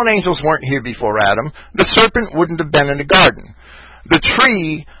the fallen angels weren't here before Adam, the serpent wouldn't have been in the garden. The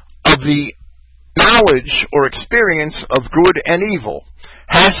tree of the knowledge or experience of good and evil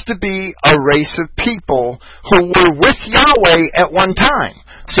has to be a race of people who were with Yahweh at one time,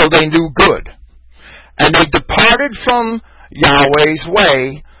 so they knew good. And they departed from Yahweh's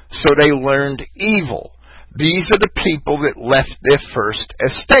way, so they learned evil. These are the people that left their first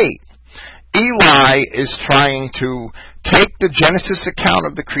estate. Eli is trying to take the Genesis account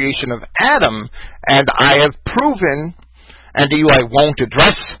of the creation of Adam, and I have proven, and Eli won't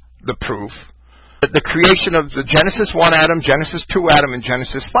address the proof, that the creation of the Genesis 1 Adam, Genesis 2 Adam, and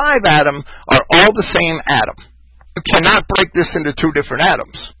Genesis 5 Adam are all the same Adam. You cannot break this into two different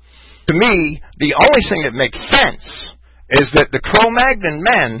Adams. To me, the only thing that makes sense is that the Cro-Magnon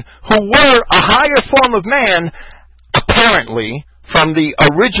men, who were a higher form of man, apparently, from the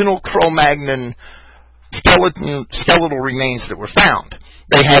original Cro-Magnon skeletal remains that were found.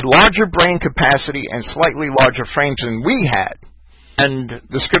 They had larger brain capacity and slightly larger frames than we had. And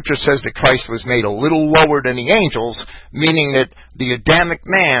the Scripture says that Christ was made a little lower than the angels, meaning that the Adamic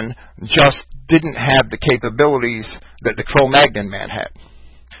man just didn't have the capabilities that the Cro-Magnon man had.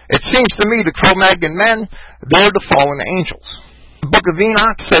 It seems to me the Cro-Magnon men, they're the fallen angels. The book of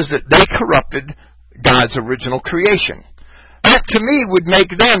Enoch says that they corrupted God's original creation. That, to me, would make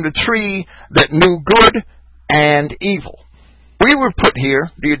them the tree that knew good and evil. We were put here,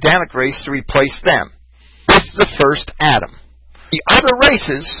 the Adamic race, to replace them with the first Adam. The other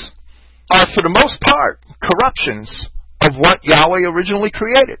races are, for the most part, corruptions of what Yahweh originally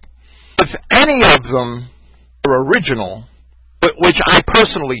created. If any of them are original, which I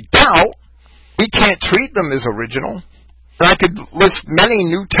personally doubt, we can't treat them as original. And I could list many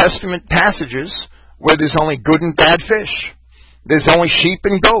New Testament passages where there's only good and bad fish. There's only sheep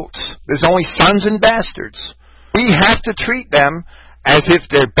and goats. There's only sons and bastards. We have to treat them as if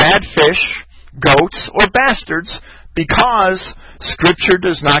they're bad fish, goats, or bastards, because Scripture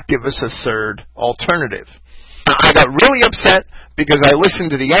does not give us a third alternative. I got really upset because I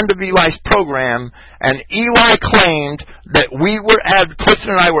listened to the end of Eli's program, and Eli claimed that Clifton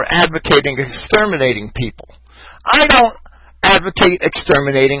and I were advocating exterminating people. I don't advocate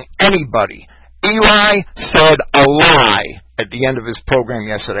exterminating anybody. Eli said a lie at the end of his program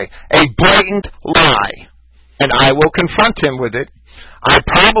yesterday, a blatant lie, and I will confront him with it. I'll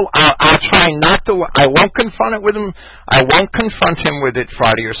try not to. I won't confront it with him. I won't confront him with it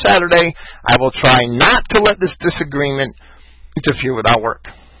Friday or Saturday. I will try not to let this disagreement interfere with our work.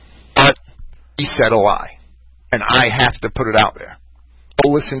 But he said a lie, and I have to put it out there.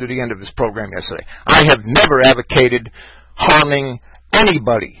 Go listen to the end of his program yesterday. I have never advocated harming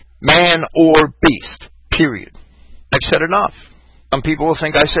anybody, man or beast, period. I've said enough. Some people will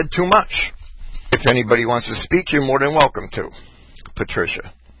think I said too much. If anybody wants to speak, you're more than welcome to.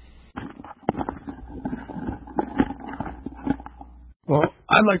 Patricia. Well,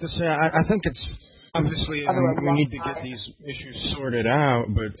 I'd like to say I think it's obviously we need to get these issues sorted out,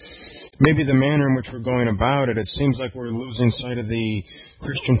 but maybe the manner in which we're going about it seems like we're losing sight of the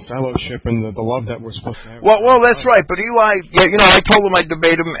Christian fellowship and the love that we're supposed to have. Well, that's right. But Eli, I told him I'd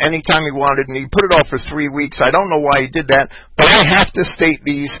debate him anytime he wanted, and he put it off for 3 weeks. I don't know why he did that, but I have to state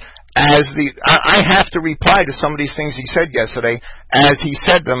these I have to reply to some of these things he said yesterday as he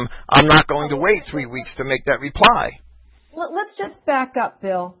said them. I'm not going to wait 3 weeks to make that reply. Let's just back up,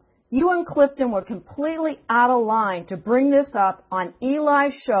 Bill. you and Clifton were completely out of line to bring this up on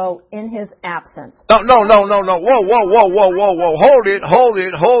Eli's show in his absence. No. Whoa. Hold it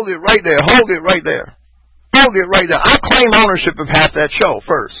right there. I claim ownership of half that show,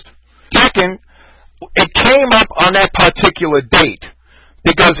 first. Second, it came up on that particular date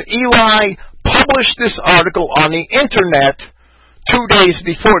because Eli published this article on the internet 2 days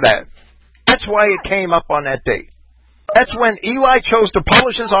before that. That's why it came up on that date. That's when Eli chose to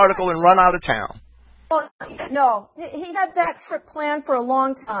publish his article and run out of town. Well, no, he had that trip planned for a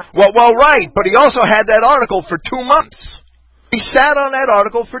long time. Well, right, but he also had that article for 2 months. He sat on that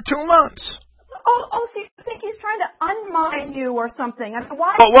article for 2 months. So you think he's trying to unmine you or something? I mean,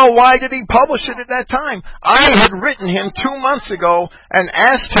 why? Well, why did he publish it at that time? I had written him 2 months ago and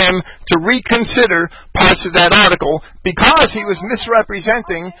asked him to reconsider parts of that article because he was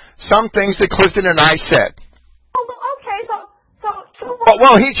misrepresenting some things that Clifton and I said.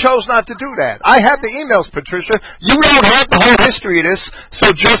 Well, he chose not to do that. I have the emails, Patricia. You don't have the whole history of this,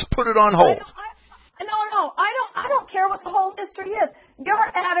 so just put it on hold. No, I don't care what the whole history is. Your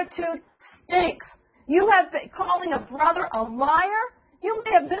attitude stinks. You have been calling a brother a liar. You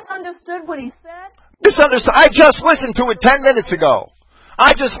may have misunderstood what he said. Misunderstood? I just listened to it 10 minutes ago.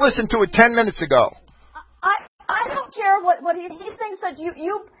 I don't care what he thinks that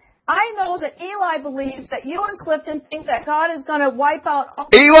you. I know that Eli believes that you and Clifton think that God is going to wipe out all...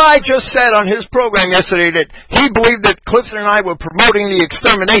 Eli just said on his program yesterday that he believed that Clifton and I were promoting the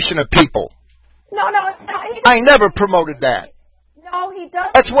extermination of people. No. I never promoted that. No, he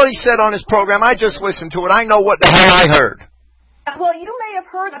doesn't. That's what he said on his program. I just listened to it. I know what the hell I heard. Well, you may have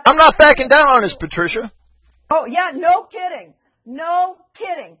heard... I'm not backing down on this, Patricia. Oh, yeah, no kidding.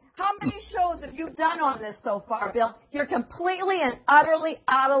 How many shows have you done on this so far, Bill? You're completely and utterly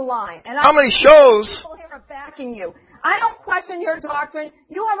out of line. And how many shows? People here are backing you. I don't question your doctrine.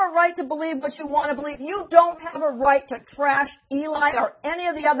 You have a right to believe what you want to believe. You don't have a right to trash Eli or any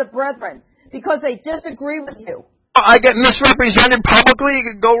of the other brethren because they disagree with you. I get misrepresented publicly. He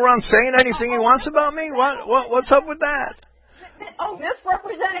could go around saying anything he wants about me? What's up with that? Oh,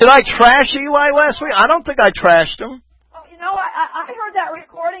 misrepresented. Did I trash Eli last week? I don't think I trashed him. No, I heard that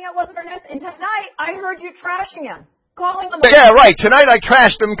recording. It wasn't. And tonight, I heard you trashing him, calling him. Yeah, right. Tonight I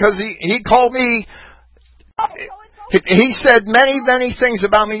trashed him because he called me. He said many things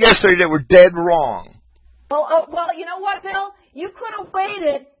about me yesterday that were dead wrong. Well, you know what, Bill? You could have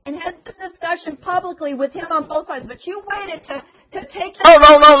waited and had this discussion publicly with him on both sides, but you waited to take. No.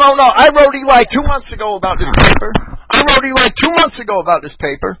 I wrote Eli 2 months ago about this paper.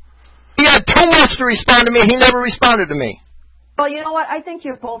 He had 2 months to respond to me. He never responded to me. Well, you know what? I think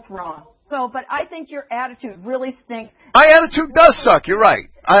you're both wrong. But I think your attitude really stinks. My attitude does suck. You're right.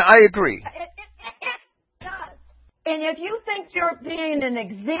 I agree. It does. And if you think you're being an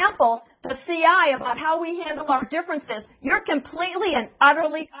example to CI about how we handle our differences, you're completely and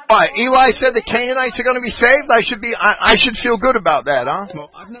utterly... Why? Eli said the Canaanites are going to be saved? I should feel good about that, huh? Well,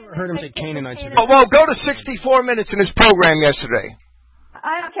 I've never heard him say Canaanites. Well, go to 64 minutes in his program yesterday.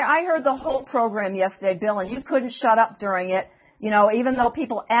 I don't care. I heard the whole program yesterday, Bill, and you couldn't shut up during it. You know, even though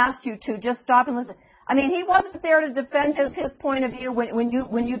people asked you to, just stop and listen. I mean, he wasn't there to defend his point of view when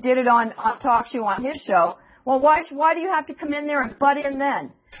you did it on Talk Show on his show. Well, why do you have to come in there and butt in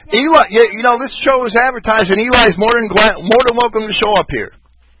then? Eli, this show is advertised, and Eli's more than welcome to show up here.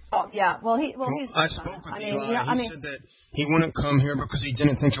 Oh yeah, I spoke with Eli. He said that he wouldn't come here because he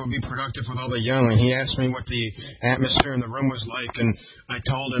didn't think it would be productive with all the yelling. He asked me what the atmosphere in the room was like, and I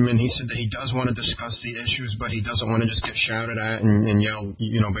told him, and he said that he does want to discuss the issues, but he doesn't want to just get shouted at and yelled,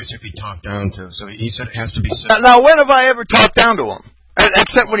 basically talked down to. So he said it has to be said. Now, when have I ever talked down to him?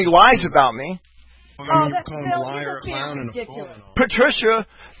 Except when he lies about me. You call him a liar, a clown, and a fool. Patricia,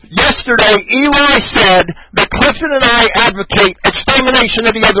 yesterday Eli said that Clifton and I advocate extermination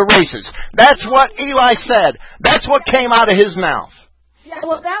of the other races. That's what Eli said. That's what came out of his mouth. Yeah,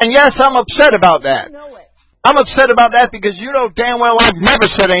 well, and yes, I'm upset about that. I'm upset about that because you know damn well I've never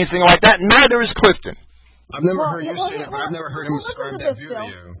said anything like that. Neither is Clifton. I've never heard you say that, but I've never heard him describe that view to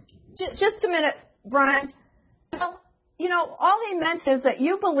you. Just a minute, Brian. All he meant is that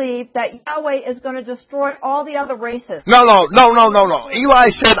you believe that Yahweh is going to destroy all the other races. No. Eli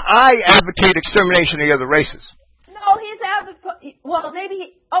said I advocate extermination of the other races. No, he's advocating. Well,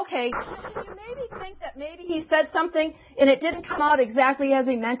 maybe okay. Can you maybe think that maybe he said something and it didn't come out exactly as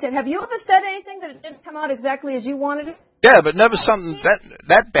he meant it? Have you ever said anything that it didn't come out exactly as you wanted it? Yeah, but never something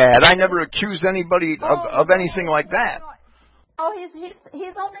that bad. I never accused anybody of anything like that. Oh, he's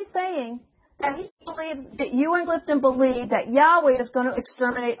only saying that he believes, that you and Clifton believe that Yahweh is going to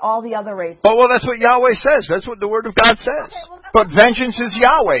exterminate all the other races. Well, that's what Yahweh says. That's what the Word of God says. Okay, well, but vengeance is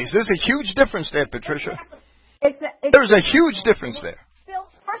Yahweh's. There's a huge difference there, Patricia. There's a huge difference there. Bill,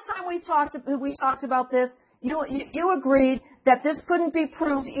 first time we talked about this, you agreed that this couldn't be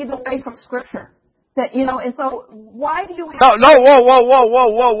proved either way from Scripture. That, and so why do you have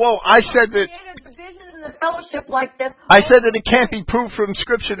whoa. I said that division in the fellowship like this? I said that it can't be proved from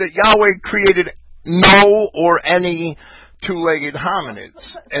Scripture that Yahweh created no or any two-legged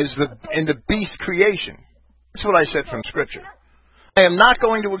hominids in the beast creation. That's what I said from Scripture. I am not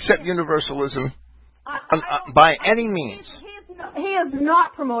going to accept universalism by any means. He is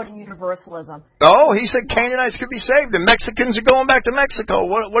not promoting universalism. No, he said Canaanites could be saved and Mexicans are going back to Mexico.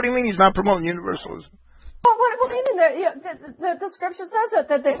 What do you mean he's not promoting universalism? Well, what do you mean? The Scripture says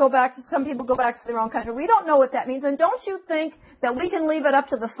that they go back. Some people go back to their own country. We don't know what that means. And don't you think that we can leave it up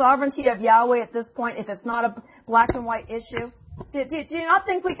to the sovereignty of Yahweh at this point if it's not a black and white issue? Do you not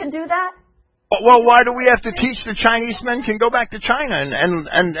think we can do that? Well, why do we have to teach the Chinese men can go back to China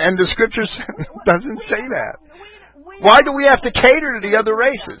and the Scripture doesn't say that? Why do we have to cater to the other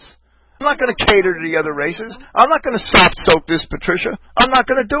races? I'm not going to cater to the other races. I'm not going to soft soap this, Patricia. I'm not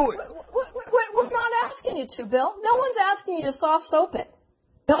going to do it. We're not asking you to, Bill. No one's asking you to soft soap it.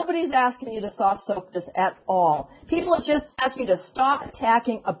 Nobody's asking you to soft soap this at all. People are just asking you to stop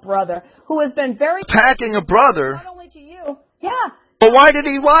attacking a brother who has been very... Attacking a brother? Not only to you. Yeah. But why did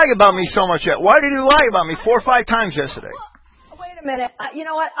he lie about me so much yet? Why did he lie about me 4 or 5 times yesterday? Well, wait a minute. You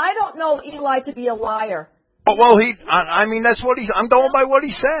know what? I don't know Eli to be a liar. Well, that's what I'm going by what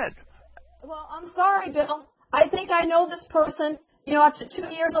he said. Well, I'm sorry, Bill. I think I know this person. After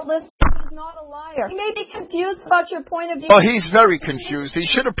 2 years of listening, he's not a liar. He may be confused about your point of view. Well, he's very confused. He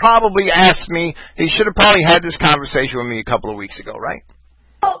should have probably asked me. He should have probably had this conversation with me a couple of weeks ago, right?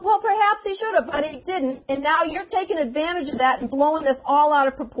 Well, perhaps he should have, but he didn't. And now you're taking advantage of that and blowing this all out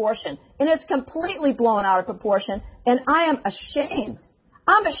of proportion. And it's completely blown out of proportion. And I am ashamed.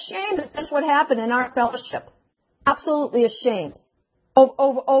 I'm ashamed that this would happen in our fellowship. Absolutely ashamed.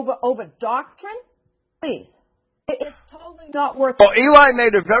 Over doctrine? Please. It's totally not worth it. Well, Eli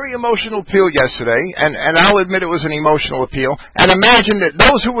made a very emotional appeal yesterday, and I'll admit it was an emotional appeal. And imagine that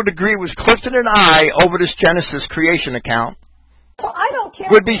those who would agree with Clifton and I over this Genesis creation account I don't care.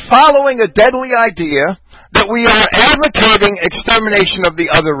 would be following a deadly idea that we are advocating extermination of the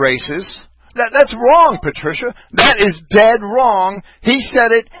other races. That's wrong, Patricia. That is dead wrong. He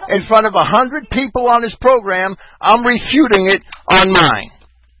said it in front of 100 people on his program. I'm refuting it on mine.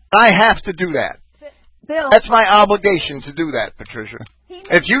 I have to do that. Bill, that's my obligation to do that, Patricia.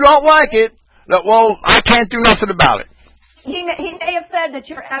 If you don't like it, well, I can't do nothing about it. He may have said that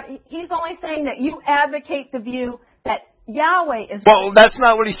he's only saying that you advocate the view that Yahweh is... Well, that's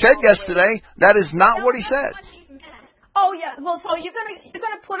not what he said yesterday. That is not what he said. Oh, yeah. Well, so you're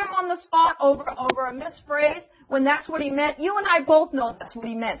gonna put him on the spot over a misphrase when that's what he meant? You and I both know that's what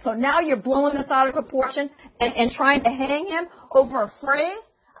he meant. So now you're blowing this out of proportion and trying to hang him over a phrase?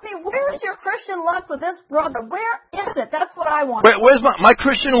 I mean, where is your Christian love for this brother? Where is it? That's what I want. Where's my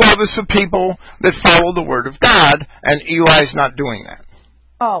Christian love is for people that follow the Word of God, and Eli's not doing that.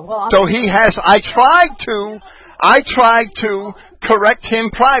 Oh, well... So he has... I tried to correct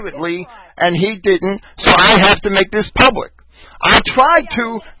him privately, and he didn't, so I have to make this public. I tried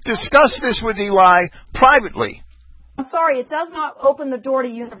to discuss this with Eli privately. I'm sorry, it does not open the door to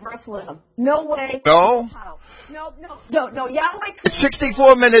universalism. No way. No? No. Yahweh... At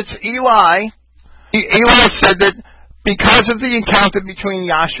 64 minutes, Eli said that because of the encounter between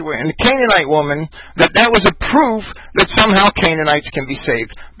Joshua and the Canaanite woman, that was a proof that somehow Canaanites can be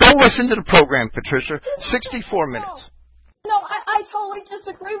saved. Go listen to the program, Patricia. 64 minutes. No, I totally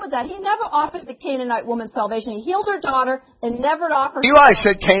disagree with that. He never offered the Canaanite woman salvation. He healed her daughter and never offered... Eli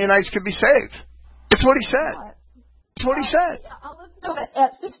said Canaanites could be saved. That's what he said. That's what he said. I'll listen to it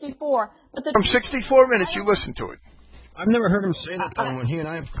at 64. But From 64 minutes, you listen to it. I've never heard him say that, though. When he and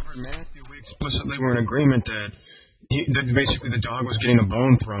I have covered Matthew, we explicitly were in agreement that basically the dog was getting a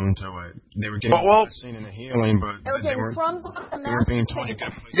bone thrown to it. They were getting a vaccine and a healing, but they weren't being told you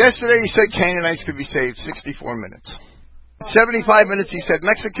could. Yesterday he said Canaanites could be saved. 64 minutes. 75 minutes he said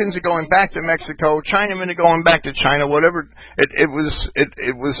Mexicans are going back to Mexico, Chinamen are going back to China, whatever. It was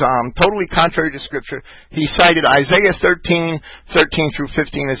totally contrary to Scripture. He cited Isaiah 13 through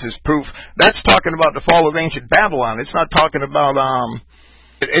 15 as his proof. That's talking about the fall of ancient Babylon. It's not talking about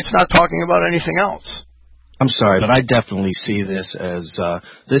anything else. I'm sorry, but I definitely see this as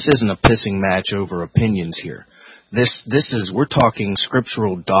this isn't a pissing match over opinions here. We're talking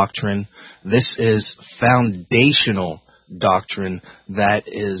scriptural doctrine. This is foundational doctrine that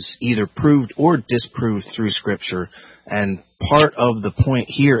is either proved or disproved through Scripture. And part of the point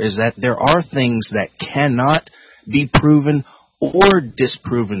here is that there are things that cannot be proven or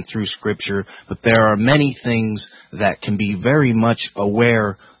disproven through Scripture, but there are many things that can be very much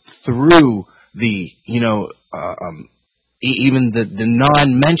aware through the, even the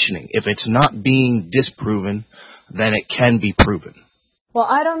non-mentioning. If it's not being disproven, then it can be proven. Well,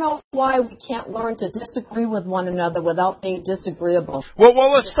 I don't know why we can't learn to disagree with one another without being disagreeable.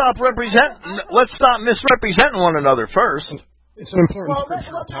 Well, let's stop misrepresenting one another first. It's an important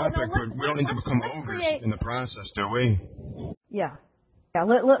scriptural topic, but we don't need to become ogres in the process, do we? Yeah.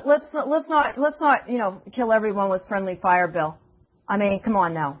 Let's not kill everyone with friendly fire, Bill. I mean, come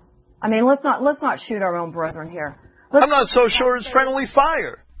on now. I mean, let's not shoot our own brethren here. I'm not so sure it's friendly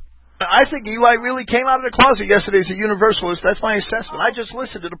fire. I think Eli really came out of the closet yesterday as a Universalist. That's my assessment. I just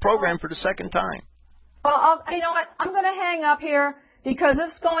listened to the program for the second time. Well, you know what? I'm going to hang up here because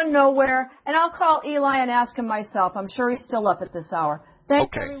it's going nowhere, and I'll call Eli and ask him myself. I'm sure he's still up at this hour.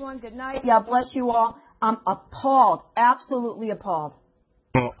 Thanks, everyone. Good night. Yeah, bless you all. I'm appalled, absolutely appalled.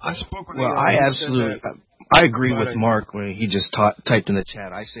 Well, I spoke with Eli. I agree with Mark when he just typed in the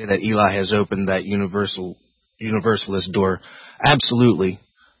chat. I say that Eli has opened that Universalist door. Absolutely.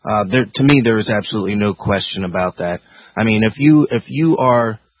 To me, there is absolutely no question about that. I mean, if you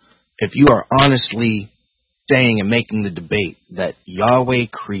are honestly saying and making the debate that Yahweh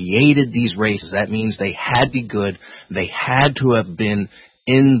created these races, that means they had to be good. They had to have been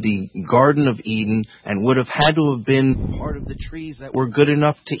in the Garden of Eden and would have had to have been part of the trees that were good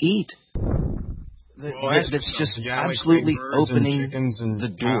enough to eat. That's just absolutely opening the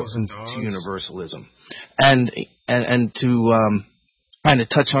door to universalism. And to kind of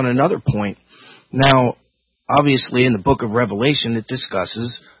touch on another point. Now, obviously, in the book of Revelation, it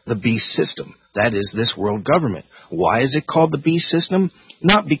discusses the beast system. That is this world government. Why is it called the beast system?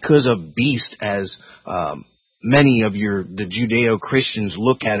 Not because of beast as many of the Judeo-Christians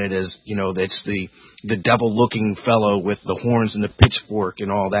look at it as, that's the devil-looking fellow with the horns and the pitchfork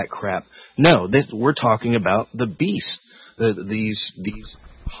and all that crap. No, we're talking about the beast, these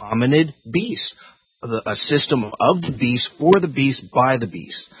hominid beasts. A system of the beast, for the beast, by the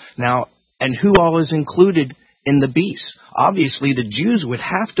beast. Now, and who all is included in the beast? Obviously, the Jews would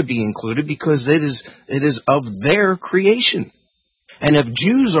have to be included because it is of their creation. And if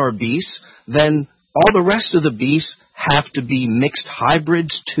Jews are beasts, then all the rest of the beasts have to be mixed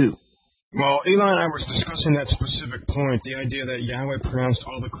hybrids too. Well, Eli and I were discussing that specific point, the idea that Yahweh pronounced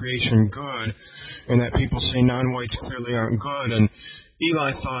all the creation good, and that people say non-whites clearly aren't good, and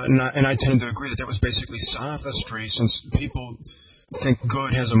Eli thought, and I tend to agree, that was basically sophistry, since people think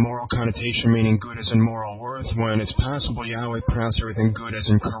good has a moral connotation, meaning good as in moral worth, when it's possible Yahweh pronounced everything good as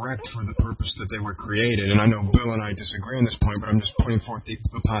in correct for the purpose that they were created. And I know Bill and I disagree on this point, but I'm just putting forth the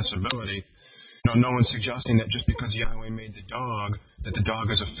possibility. No one's suggesting that just because Yahweh made the dog, that the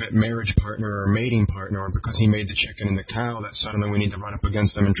dog is a fit marriage partner or mating partner, or because he made the chicken and the cow, that suddenly we need to run up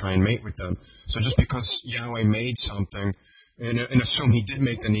against them and try and mate with them. So just because Yahweh made something, and assume he did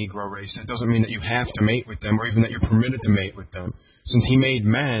make the Negro race, that doesn't mean that you have to mate with them, or even that you're permitted to mate with them. Since he made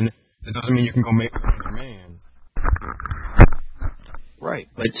men, that doesn't mean you can go mate with another man. Right,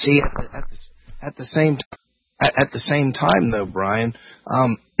 but see, at the same time, though, Brian,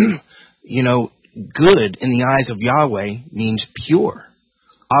 good in the eyes of Yahweh means pure.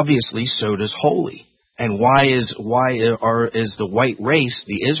 Obviously, so does holy. And why is the white race,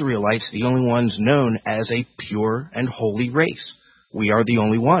 the Israelites, the only ones known as a pure and holy race? We are the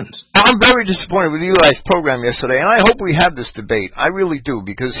only ones. I'm very disappointed with Eli's program yesterday, and I hope we have this debate. I really do,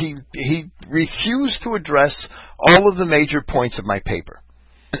 because he refused to address all of the major points of my paper.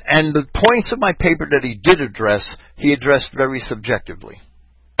 And the points of my paper that he did address, he addressed very subjectively.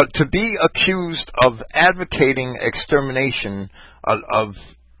 But to be accused of advocating extermination of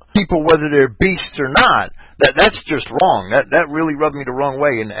people, whether they're beasts or not, that's just wrong. That really rubbed me the wrong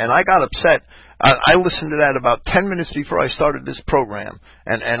way, and I got upset. I listened to that about 10 minutes before I started this program,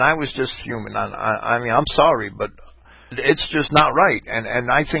 and I was just fuming. I mean, I'm sorry, but it's just not right, and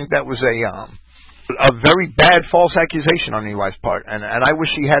I think that was a very bad false accusation on Eli's part, and I wish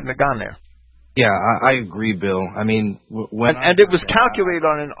he hadn't have gone there. Yeah, I agree, Bill. I mean, and it was calculated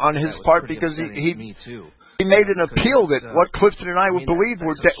on his part because he made an appeal that what Clifton and I would believe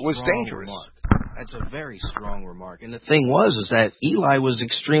was dangerous. That's a very strong remark. And the thing is that Eli was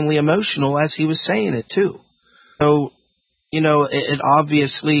extremely emotional as he was saying it too. So, it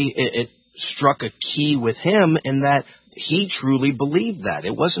obviously struck a key with him in that he truly believed that.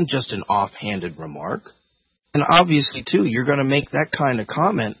 It wasn't just an offhanded remark. And obviously, too, you're going to make that kind of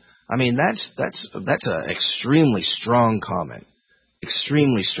comment I mean, that's a extremely strong comment.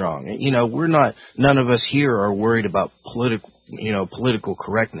 Extremely strong. None of us here are worried about political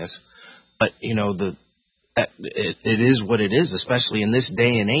correctness, but it is what it is, especially in this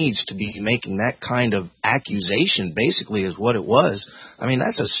day and age, to be making that kind of accusation basically is what it was. I mean,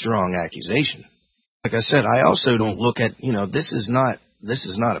 that's a strong accusation. Like I said, I also don't look at, this is not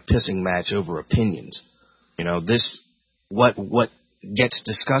a pissing match over opinions. What gets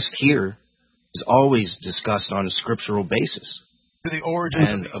discussed here is always discussed on a scriptural basis. The origins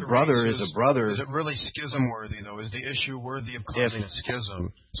and of a brother is a brother. Is it really schism worthy, though? Is the issue worthy of causing a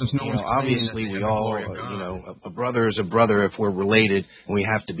schism? Since no one's obviously we all, a brother is a brother if we're related, and we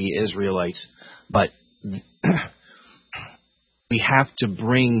have to be Israelites. But we have to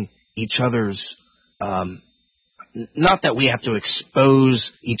bring each other's, not that we have to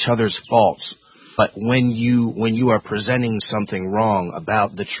expose each other's faults, but when you are presenting something wrong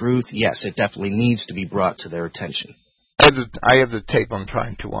about the truth, yes, it definitely needs to be brought to their attention. I have the tape. I'm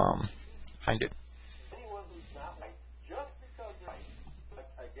trying to find it.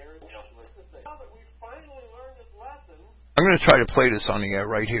 I'm going to try to play this on the air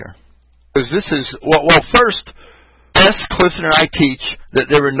right here. Because this is, well, first, yes, Clifton and I teach that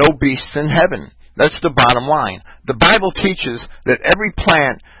there are no beasts in heaven. That's the bottom line. The Bible teaches that every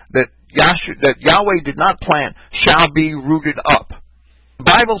plant that Yahweh did not plant shall be rooted up.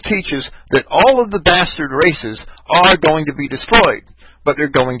 The Bible teaches that all of the bastard races are going to be destroyed, but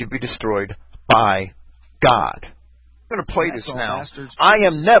they're going to be destroyed by God. I'm going to play this now. Bastards. I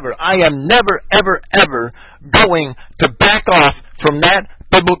am never, ever going to back off from that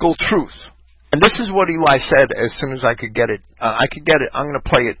biblical truth. And this is what Eli said as soon as I could get it. I'm going to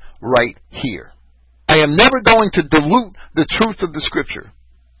play it right here. I am never going to dilute the truth of the Scripture.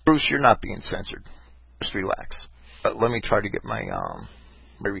 Bruce, you're not being censored. Just relax. But let me try to get my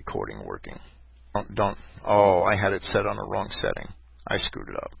recording working. I had it set on the wrong setting. I screwed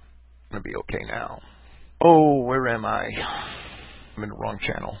it up. I'm going to be okay now. Oh, where am I? I'm in the wrong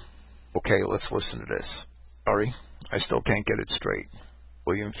channel. Okay, let's listen to this. Sorry, I still can't get it straight.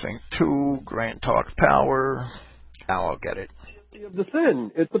 William Fink 2, Grant Talk Power. Now I'll get it. Of the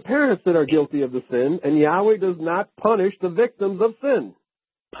sin. It's the parents that are guilty of the sin, and Yahweh does not punish the victims of sin.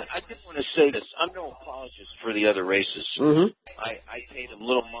 I did want to say this. I'm no apologist for the other races. Mm-hmm. I pay them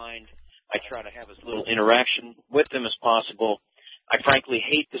little mind. I try to have as little interaction with them as possible. I frankly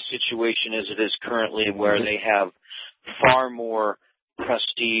hate the situation as it is currently, where they have far more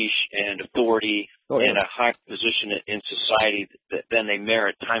prestige and authority and a high position in society than they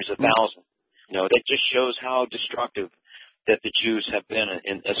merit times 1,000. That just shows how destructive that the Jews have been,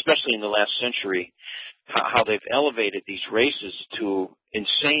 especially in the last century, how they've elevated these races to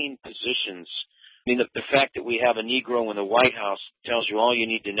insane positions. I mean, the fact that we have a Negro in the White House tells you all you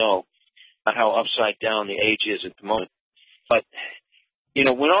need to know about how upside down the age is at the moment. But,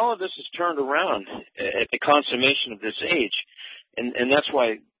 when all of this is turned around at the consummation of this age, and that's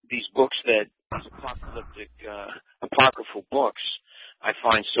why these books these apocryphal books, I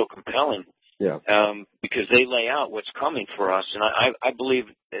find so compelling. Yeah. Because they lay out what's coming for us, and I believe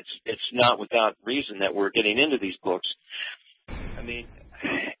it's not without reason that we're getting into these books. I mean,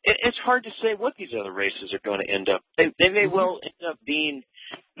 it's hard to say what these other races are going to end up. They may well end up being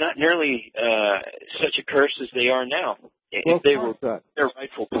not nearly such a curse as they are now, if they were their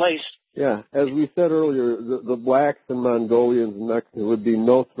rightful place. Yeah, as we said earlier, the blacks and Mongolians and Mexicans would be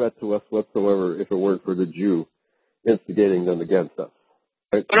no threat to us whatsoever if it weren't for the Jew instigating them against us.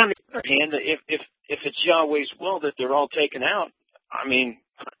 Right? But on the other hand, if it's Yahweh's will that they're all taken out, I mean,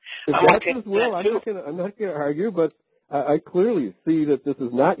 I'm not going to argue, but I clearly see that this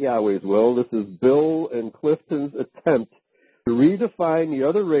is not Yahweh's will. This is Bill and Clifton's attempt to redefine the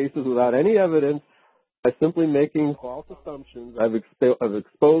other races without any evidence by simply making false assumptions. I've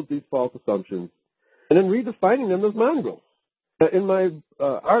exposed these false assumptions, and then redefining them as mongrels. In my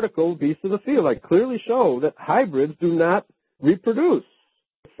article, Beasts of the Field, I clearly show that hybrids do not reproduce.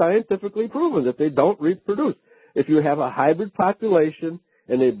 It's scientifically proven that they don't reproduce. If you have a hybrid population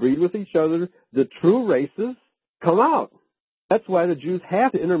and they breed with each other, the true races come out. That's why the Jews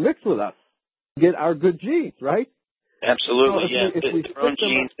have to intermix with us to get our good genes, right? Absolutely, their own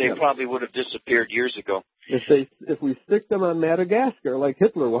genes, they probably would have disappeared years ago. If we stick them on Madagascar like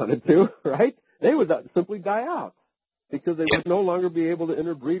Hitler wanted to, right, they would simply die out because they would no longer be able to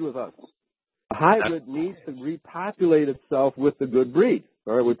interbreed with us. A hybrid needs to repopulate itself with the good breed,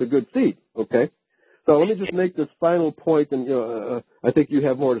 all right, with the good seed, okay? So let me just make this final point, and I think you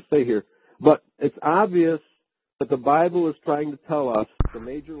have more to say here. But it's obvious that the Bible is trying to tell us, the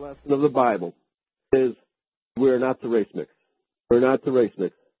major lesson of the Bible is we're not to race mix. We're not to race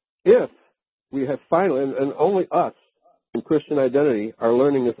mix. if we have finally, and only us in Christian identity are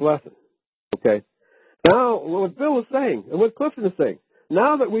learning this lesson. Okay? Now, what Bill is saying, and what Clifton is saying,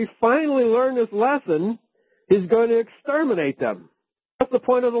 now that we finally learned this lesson, he's going to exterminate them. That's the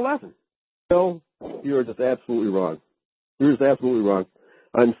point of the lesson. Bill, you're just absolutely wrong. You're just absolutely wrong.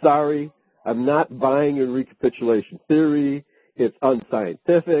 I'm sorry. I'm not buying your recapitulation theory. It's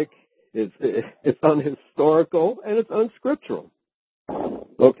unscientific. It's unhistorical, and it's unscriptural.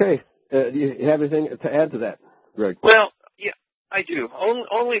 Okay. Do you have anything to add to that, Greg? Well, yeah, I do.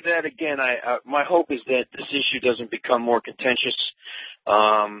 Only that, again, my hope is that this issue doesn't become more contentious.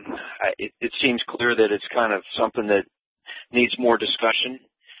 It seems clear that it's kind of something that needs more discussion.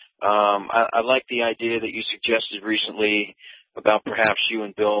 I like the idea that you suggested recently about perhaps you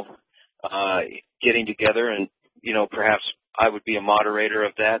and Bill getting together, and, perhaps I would be a moderator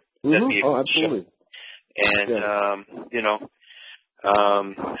of that. Mm-hmm. That'd be a good absolutely. show. And,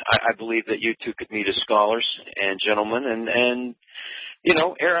 I believe that you two could meet as scholars and gentlemen and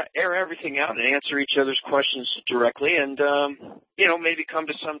air everything out and answer each other's questions directly and, maybe come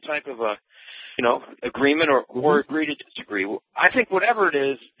to some type of a, agreement or agree to disagree. I think whatever it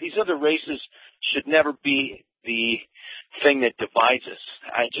is, these other races should never be the thing that divides us.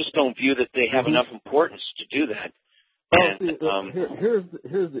 I just don't view that they have enough importance to do that. And,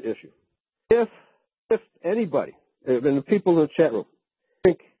 here's the issue. If anybody, and the people in the chat room,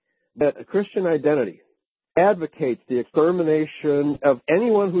 think that a Christian identity advocates the extermination of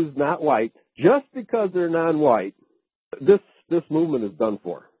anyone who's not white just because they're non-white, this movement is done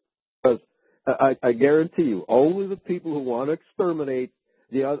for. Because I guarantee you, only the people who want to exterminate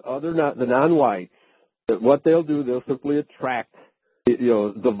the non-whites, that what they'll do, they'll simply attract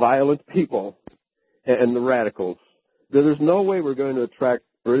the violent people and the radicals. There's no way we're going to attract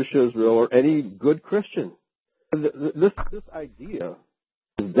British Israel or any good Christian. This idea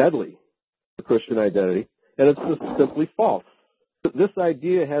is deadly for Christian identity, and it's just simply false. This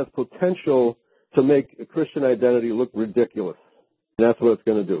idea has potential to make a Christian identity look ridiculous, and that's what it's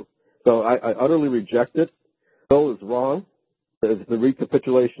going to do. So I utterly reject it. Bill is wrong. The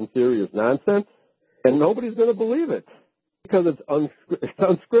recapitulation theory is nonsense, and nobody's going to believe it because it's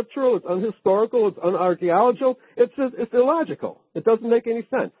unscriptural, it's unhistorical, it's unarchaeological, it's illogical. It doesn't make any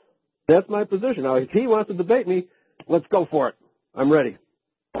sense. That's my position. Now, if he wants to debate me, let's go for it. I'm ready.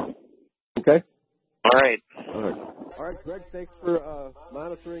 Okay? All right. All right, Greg, thanks for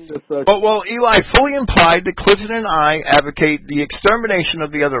monitoring this. Well, Eli fully implied that Clifton and I advocate the extermination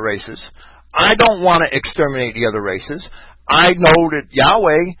of the other races. I don't want to exterminate the other races. I know that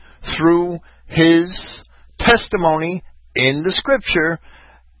Yahweh, through his testimony in the Scripture,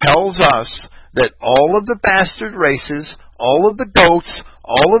 tells us that all of the bastard races, all of the goats,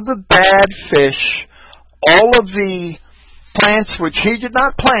 all of the bad fish, all of the plants which he did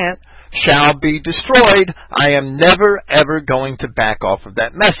not plant shall be destroyed. I am never, ever going to back off of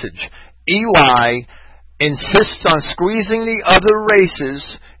that message. Eli insists on squeezing the other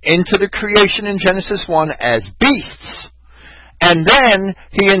races into the creation in Genesis 1 as beasts. And then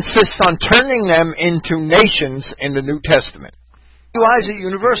he insists on turning them into nations in the New Testament. Eli's a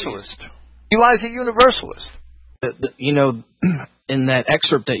Universalist. Eli's a Universalist. In that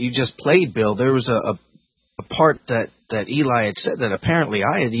excerpt that you just played, Bill, there was a part that Eli had said that apparently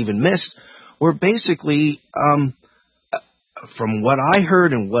I had even missed, where basically, from what I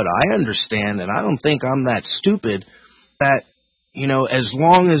heard and what I understand, and I don't think I'm that stupid, that, as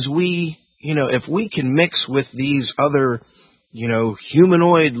long as we, if we can mix with these other,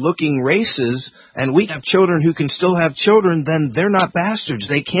 humanoid-looking races, and we have children who can still have children, then they're not bastards.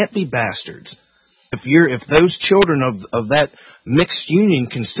 They can't be bastards. If those children of that mixed union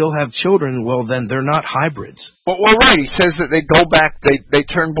can still have children, well, then they're not hybrids. Well, right. He says that they go back, they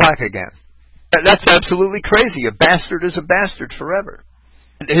turn black again. That's absolutely crazy. A bastard is a bastard forever.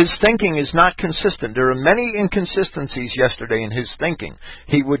 His thinking is not consistent. There are many inconsistencies yesterday in his thinking.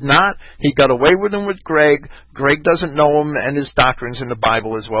 He got away with him with Greg. Greg doesn't know him and his doctrines in the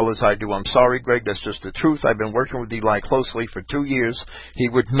Bible as well as I do. I'm sorry, Greg, that's just the truth. I've been working with Eli closely for 2 years. He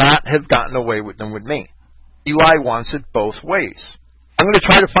would not have gotten away with them with me. Eli wants it both ways. I'm going to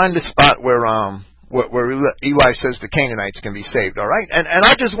try to find the spot where Eli says the Canaanites can be saved, all right? And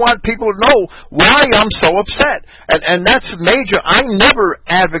I just want people to know why I'm so upset. And that's major. I never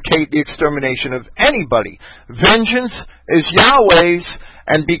advocate the extermination of anybody. Vengeance is Yahweh's,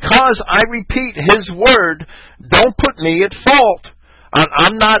 and because I repeat his word, don't put me at fault.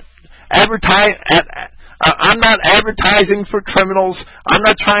 I'm not advertising for criminals. I'm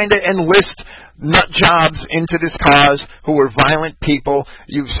not trying to enlist nut jobs into this cause who were violent people.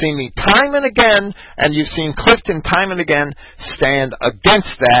 You've seen me time and again, and you've seen Clifton time and again stand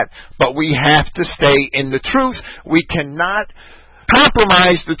against that, but we have to stay in the truth. We cannot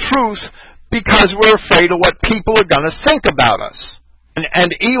compromise the truth because we're afraid of what people are going to think about us.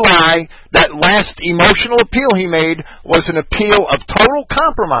 And Eli, that last emotional appeal he made was an appeal of total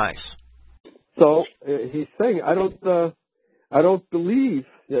compromise. So he's saying, I don't believe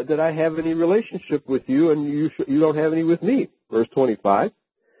that I have any relationship with you, and you don't have any with me. Verse 25.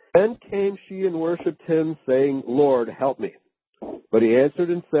 Then came she and worshipped him, saying, Lord, help me. But he answered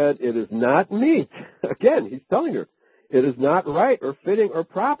and said, it is not meet. Again, he's telling her, it is not right or fitting or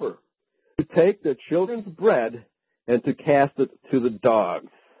proper to take the children's bread and to cast it to the dogs.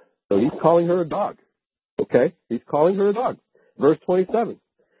 So he's calling her a dog. Okay? He's calling her a dog. Verse 27.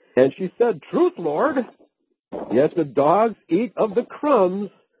 And she said, truth, Lord. Yes, the dogs eat of the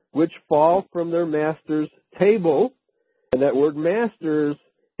crumbs which fall from their master's table. And that word masters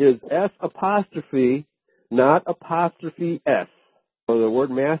is S apostrophe, not apostrophe S. So the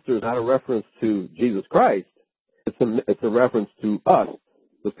word master is not a reference to Jesus Christ. It's a reference to us,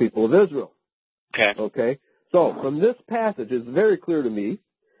 the people of Israel. Okay? So, from this passage, it's very clear to me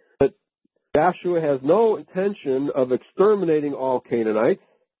that Joshua has no intention of exterminating all Canaanites.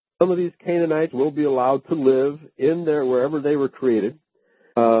 Some of these Canaanites will be allowed to live in there wherever they were created.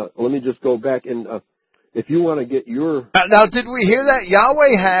 Let me just go back and, if you want to get your... Now, did we hear that?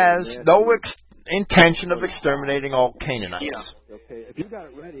 Yahweh has no intention of exterminating all Canaanites. Yeah. Okay, if you got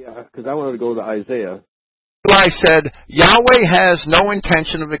it ready, because I wanted to go to Isaiah. Eli said, Yahweh has no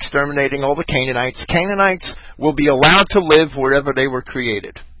intention of exterminating all the Canaanites. Canaanites will be allowed to live wherever they were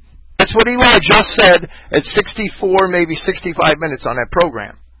created. That's what Eli just said at 64, maybe 65 minutes on that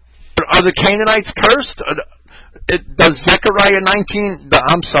program. Are the Canaanites cursed? Does Zechariah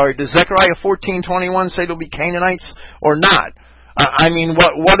 14:21 say there'll be Canaanites or not? I mean,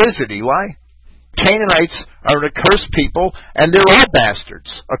 what is it, Eli? Canaanites are a cursed people, and they're all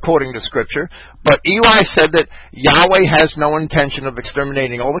bastards, according to Scripture. But Eli said that Yahweh has no intention of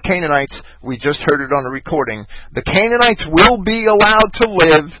exterminating all the Canaanites. We just heard it on the recording. The Canaanites will be allowed to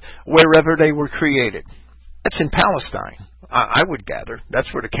live wherever they were created. That's in Palestine, I would gather.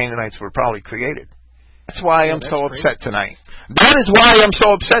 That's where the Canaanites were probably created. That's why I'm so upset tonight. That is why I'm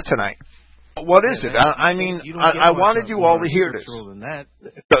so upset tonight. What is it? I mean, I wanted you all to hear this.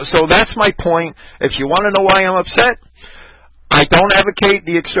 So that's my point. If you want to know why I'm upset, I don't advocate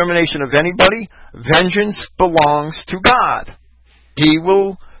the extermination of anybody. Vengeance belongs to God. He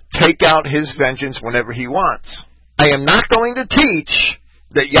will take out his vengeance whenever he wants. I am not going to teach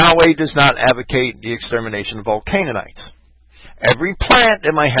that Yahweh does not advocate the extermination of all Canaanites. Every plant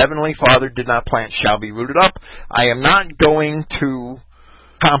that my heavenly Father did not plant shall be rooted up. I am not going to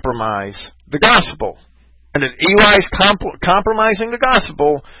compromise the gospel. And if Eli's compromising the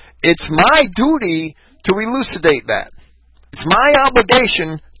gospel, it's my duty to elucidate that. It's my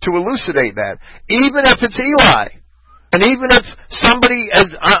obligation to elucidate that, even if it's Eli. And even if somebody,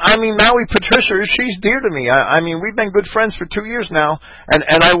 Maui Patricia, she's dear to me. We've been good friends for 2 years now, and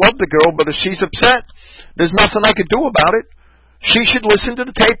I love the girl, but if she's upset, there's nothing I could do about it. She should listen to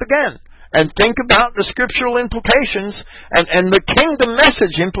the tape again and think about the scriptural implications and the kingdom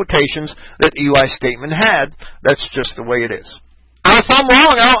message implications that Eli's statement had. That's just the way it is. If I'm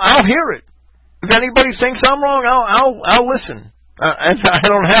wrong, I'll hear it. If anybody thinks I'm wrong, I'll listen. And I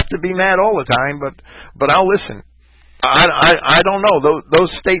don't have to be mad all the time, but I'll listen. I don't know. Those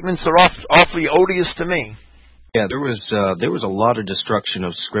statements are awfully odious to me. Yeah, there was a lot of destruction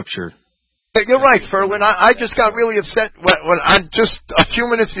of scripture. You're right, Ferwin. I just got really upset when just a few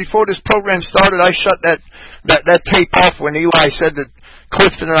minutes before this program started, I shut that tape off when Eli said that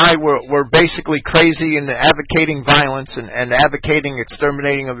Clifton and I were basically crazy and advocating violence and advocating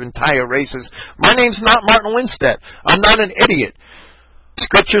exterminating of entire races. My name's not Martin Lindstedt. I'm not an idiot.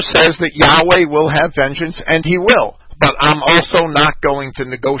 Scripture says that Yahweh will have vengeance, and he will. But I'm also not going to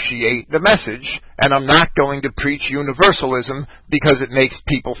negotiate the message, and I'm not going to preach universalism because it makes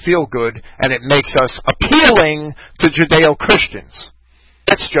people feel good, and it makes us appealing to Judeo-Christians.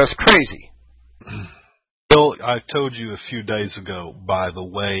 That's just crazy. Bill, I told you a few days ago, by the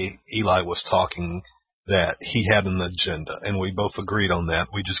way Eli was talking, that he had an agenda, and we both agreed on that.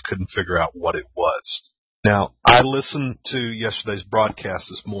 We just couldn't figure out what it was. Now, I listened to yesterday's broadcast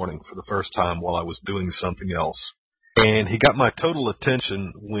this morning for the first time while I was doing something else. And he got my total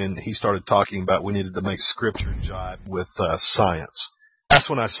attention when he started talking about we needed to make scripture jive with science. That's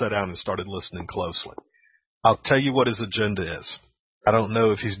when I sat down and started listening closely. I'll tell you what his agenda is. I don't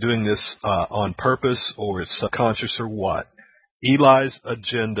know if he's doing this on purpose or it's subconscious or what. Eli's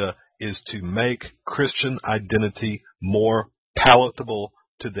agenda is to make Christian identity more palatable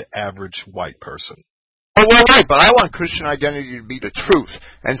to the average white person. Oh, well, right, but I want Christian identity to be the truth,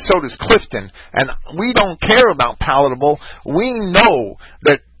 and so does Clifton. And we don't care about palatable. We know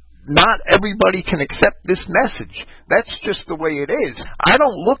that not everybody can accept this message. That's just the way it is. I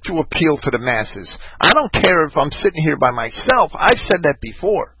don't look to appeal to the masses. I don't care if I'm sitting here by myself. I've said that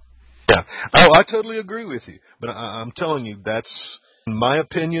before. Yeah. Oh, I totally agree with you. But I'm telling you, that's, in my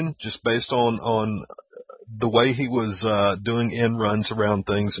opinion, just based on the way he was doing end runs around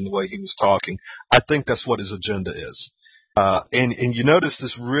things and the way he was talking. I think that's what his agenda is. And you notice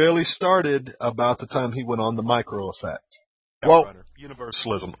this really started about the time he went on the micro effect. Well,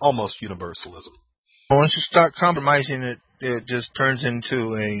 universalism, almost universalism. Once you start compromising it, it just turns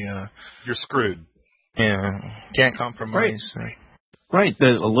into you're screwed. Yeah, can't compromise. Right. A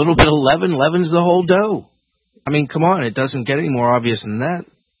little bit of leaven leavens the whole dough. I mean, come on, it doesn't get any more obvious than that.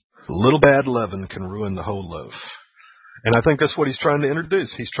 A little bad leaven can ruin the whole loaf. And I think that's what he's trying to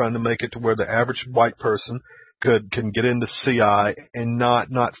introduce. He's trying to make it to where the average white person can get into CI and not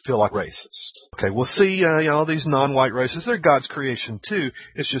feel like racist. Okay, we'll see all these non-white races. They're God's creation too.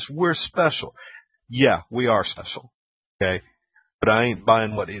 It's just we're special. Yeah, we are special. Okay, but I ain't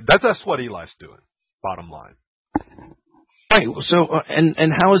buying that's what Eli's doing. Bottom line. Right. So,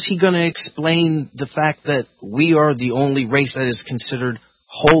 and how is he going to explain the fact that we are the only race that is considered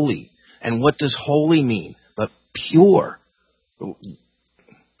holy? And what does holy mean? But pure.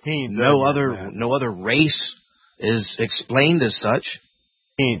 No other race is explained as such.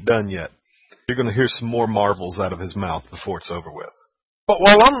 He ain't done yet. You're going to hear some more marvels out of his mouth before it's over with.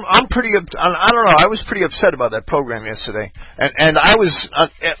 Well, I'm pretty. I don't know. I was pretty upset about that program yesterday, and I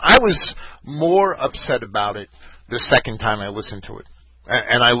was more upset about it the second time I listened to it,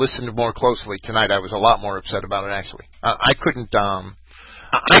 and I listened more closely tonight. I was a lot more upset about it actually. I couldn't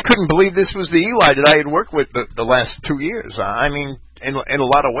believe this was the Eli that I had worked with the last 2 years. I mean, in a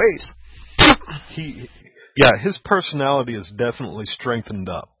lot of ways. His personality has definitely strengthened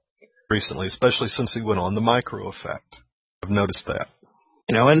up recently, especially since he went on the micro effect. I've noticed that.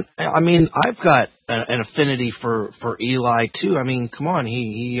 And I mean, I've got an affinity for Eli too. I mean, come on,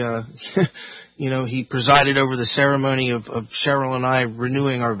 he he presided over the ceremony of Cheryl and I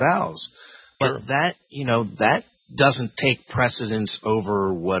renewing our vows. But that doesn't take precedence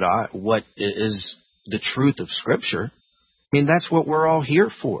over what is the truth of Scripture. I mean, that's what we're all here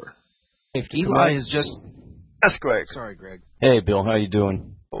for. If Eli is just... That's Greg. Sorry, Greg. Hey, Bill, how you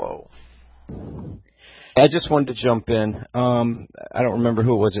doing? Hello. I just wanted to jump in. I don't remember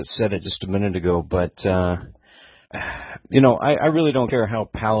who it was that said it just a minute ago, but, I really don't care how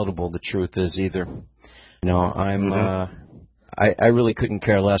palatable the truth is either. I really couldn't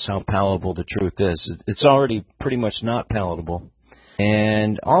care less how palatable the truth is. It's already pretty much not palatable.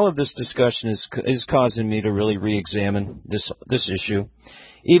 And all of this discussion is causing me to really re-examine this issue.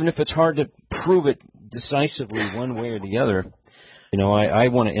 Even if it's hard to prove it decisively one way or the other, I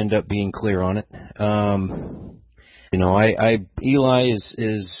want to end up being clear on it. Eli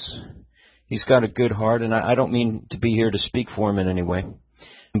he's got a good heart, and I don't mean to be here to speak for him in any way.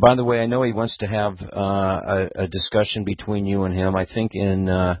 And by the way, I know he wants to have a discussion between you and him, I think in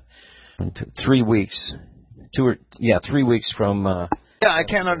 3 weeks. 3 weeks from... I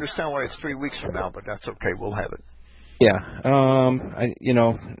can't understand why it's 3 weeks from now, but that's okay. We'll have it. Yeah,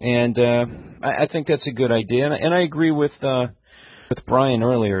 I think that's a good idea, and I agree with Brian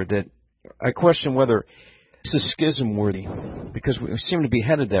earlier that I question whether it's a schism worthy, because we seem to be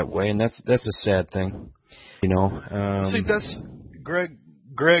headed that way, and that's a sad thing, See, that's Greg.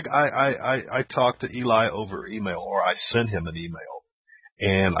 I talked to Eli over email, or I sent him an email,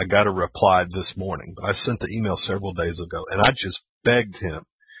 and I got a reply this morning. But I sent the email several days ago, and I just begged him,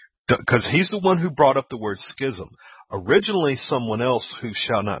 because he's the one who brought up the word schism. Originally, someone else who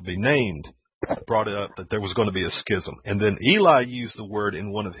shall not be named brought it up that there was going to be a schism. And then Eli used the word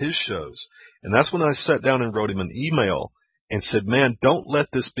in one of his shows. And that's when I sat down and wrote him an email and said, man, don't let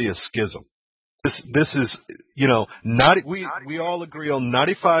this be a schism. This is, we all agree on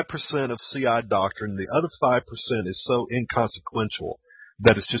 95% of CI doctrine. The other 5% is so inconsequential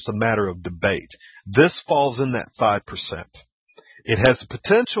that it's just a matter of debate. This falls in that 5%. It has the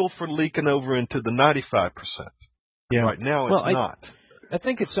potential for leaking over into the 95%. Yeah. Right now, it's not. I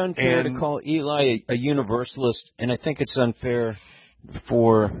think it's unfair to call Eli a universalist, and I think it's unfair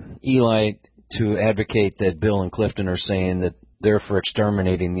for Eli to advocate that Bill and Clifton are saying that they're for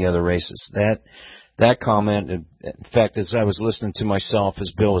exterminating the other races. That comment, in fact, as I was listening to myself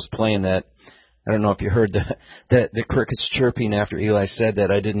as Bill was playing that, I don't know if you heard the crickets chirping after Eli said that.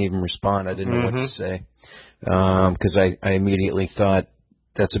 I didn't even respond. I didn't know what to say because I immediately thought,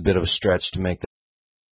 that's a bit of a stretch to make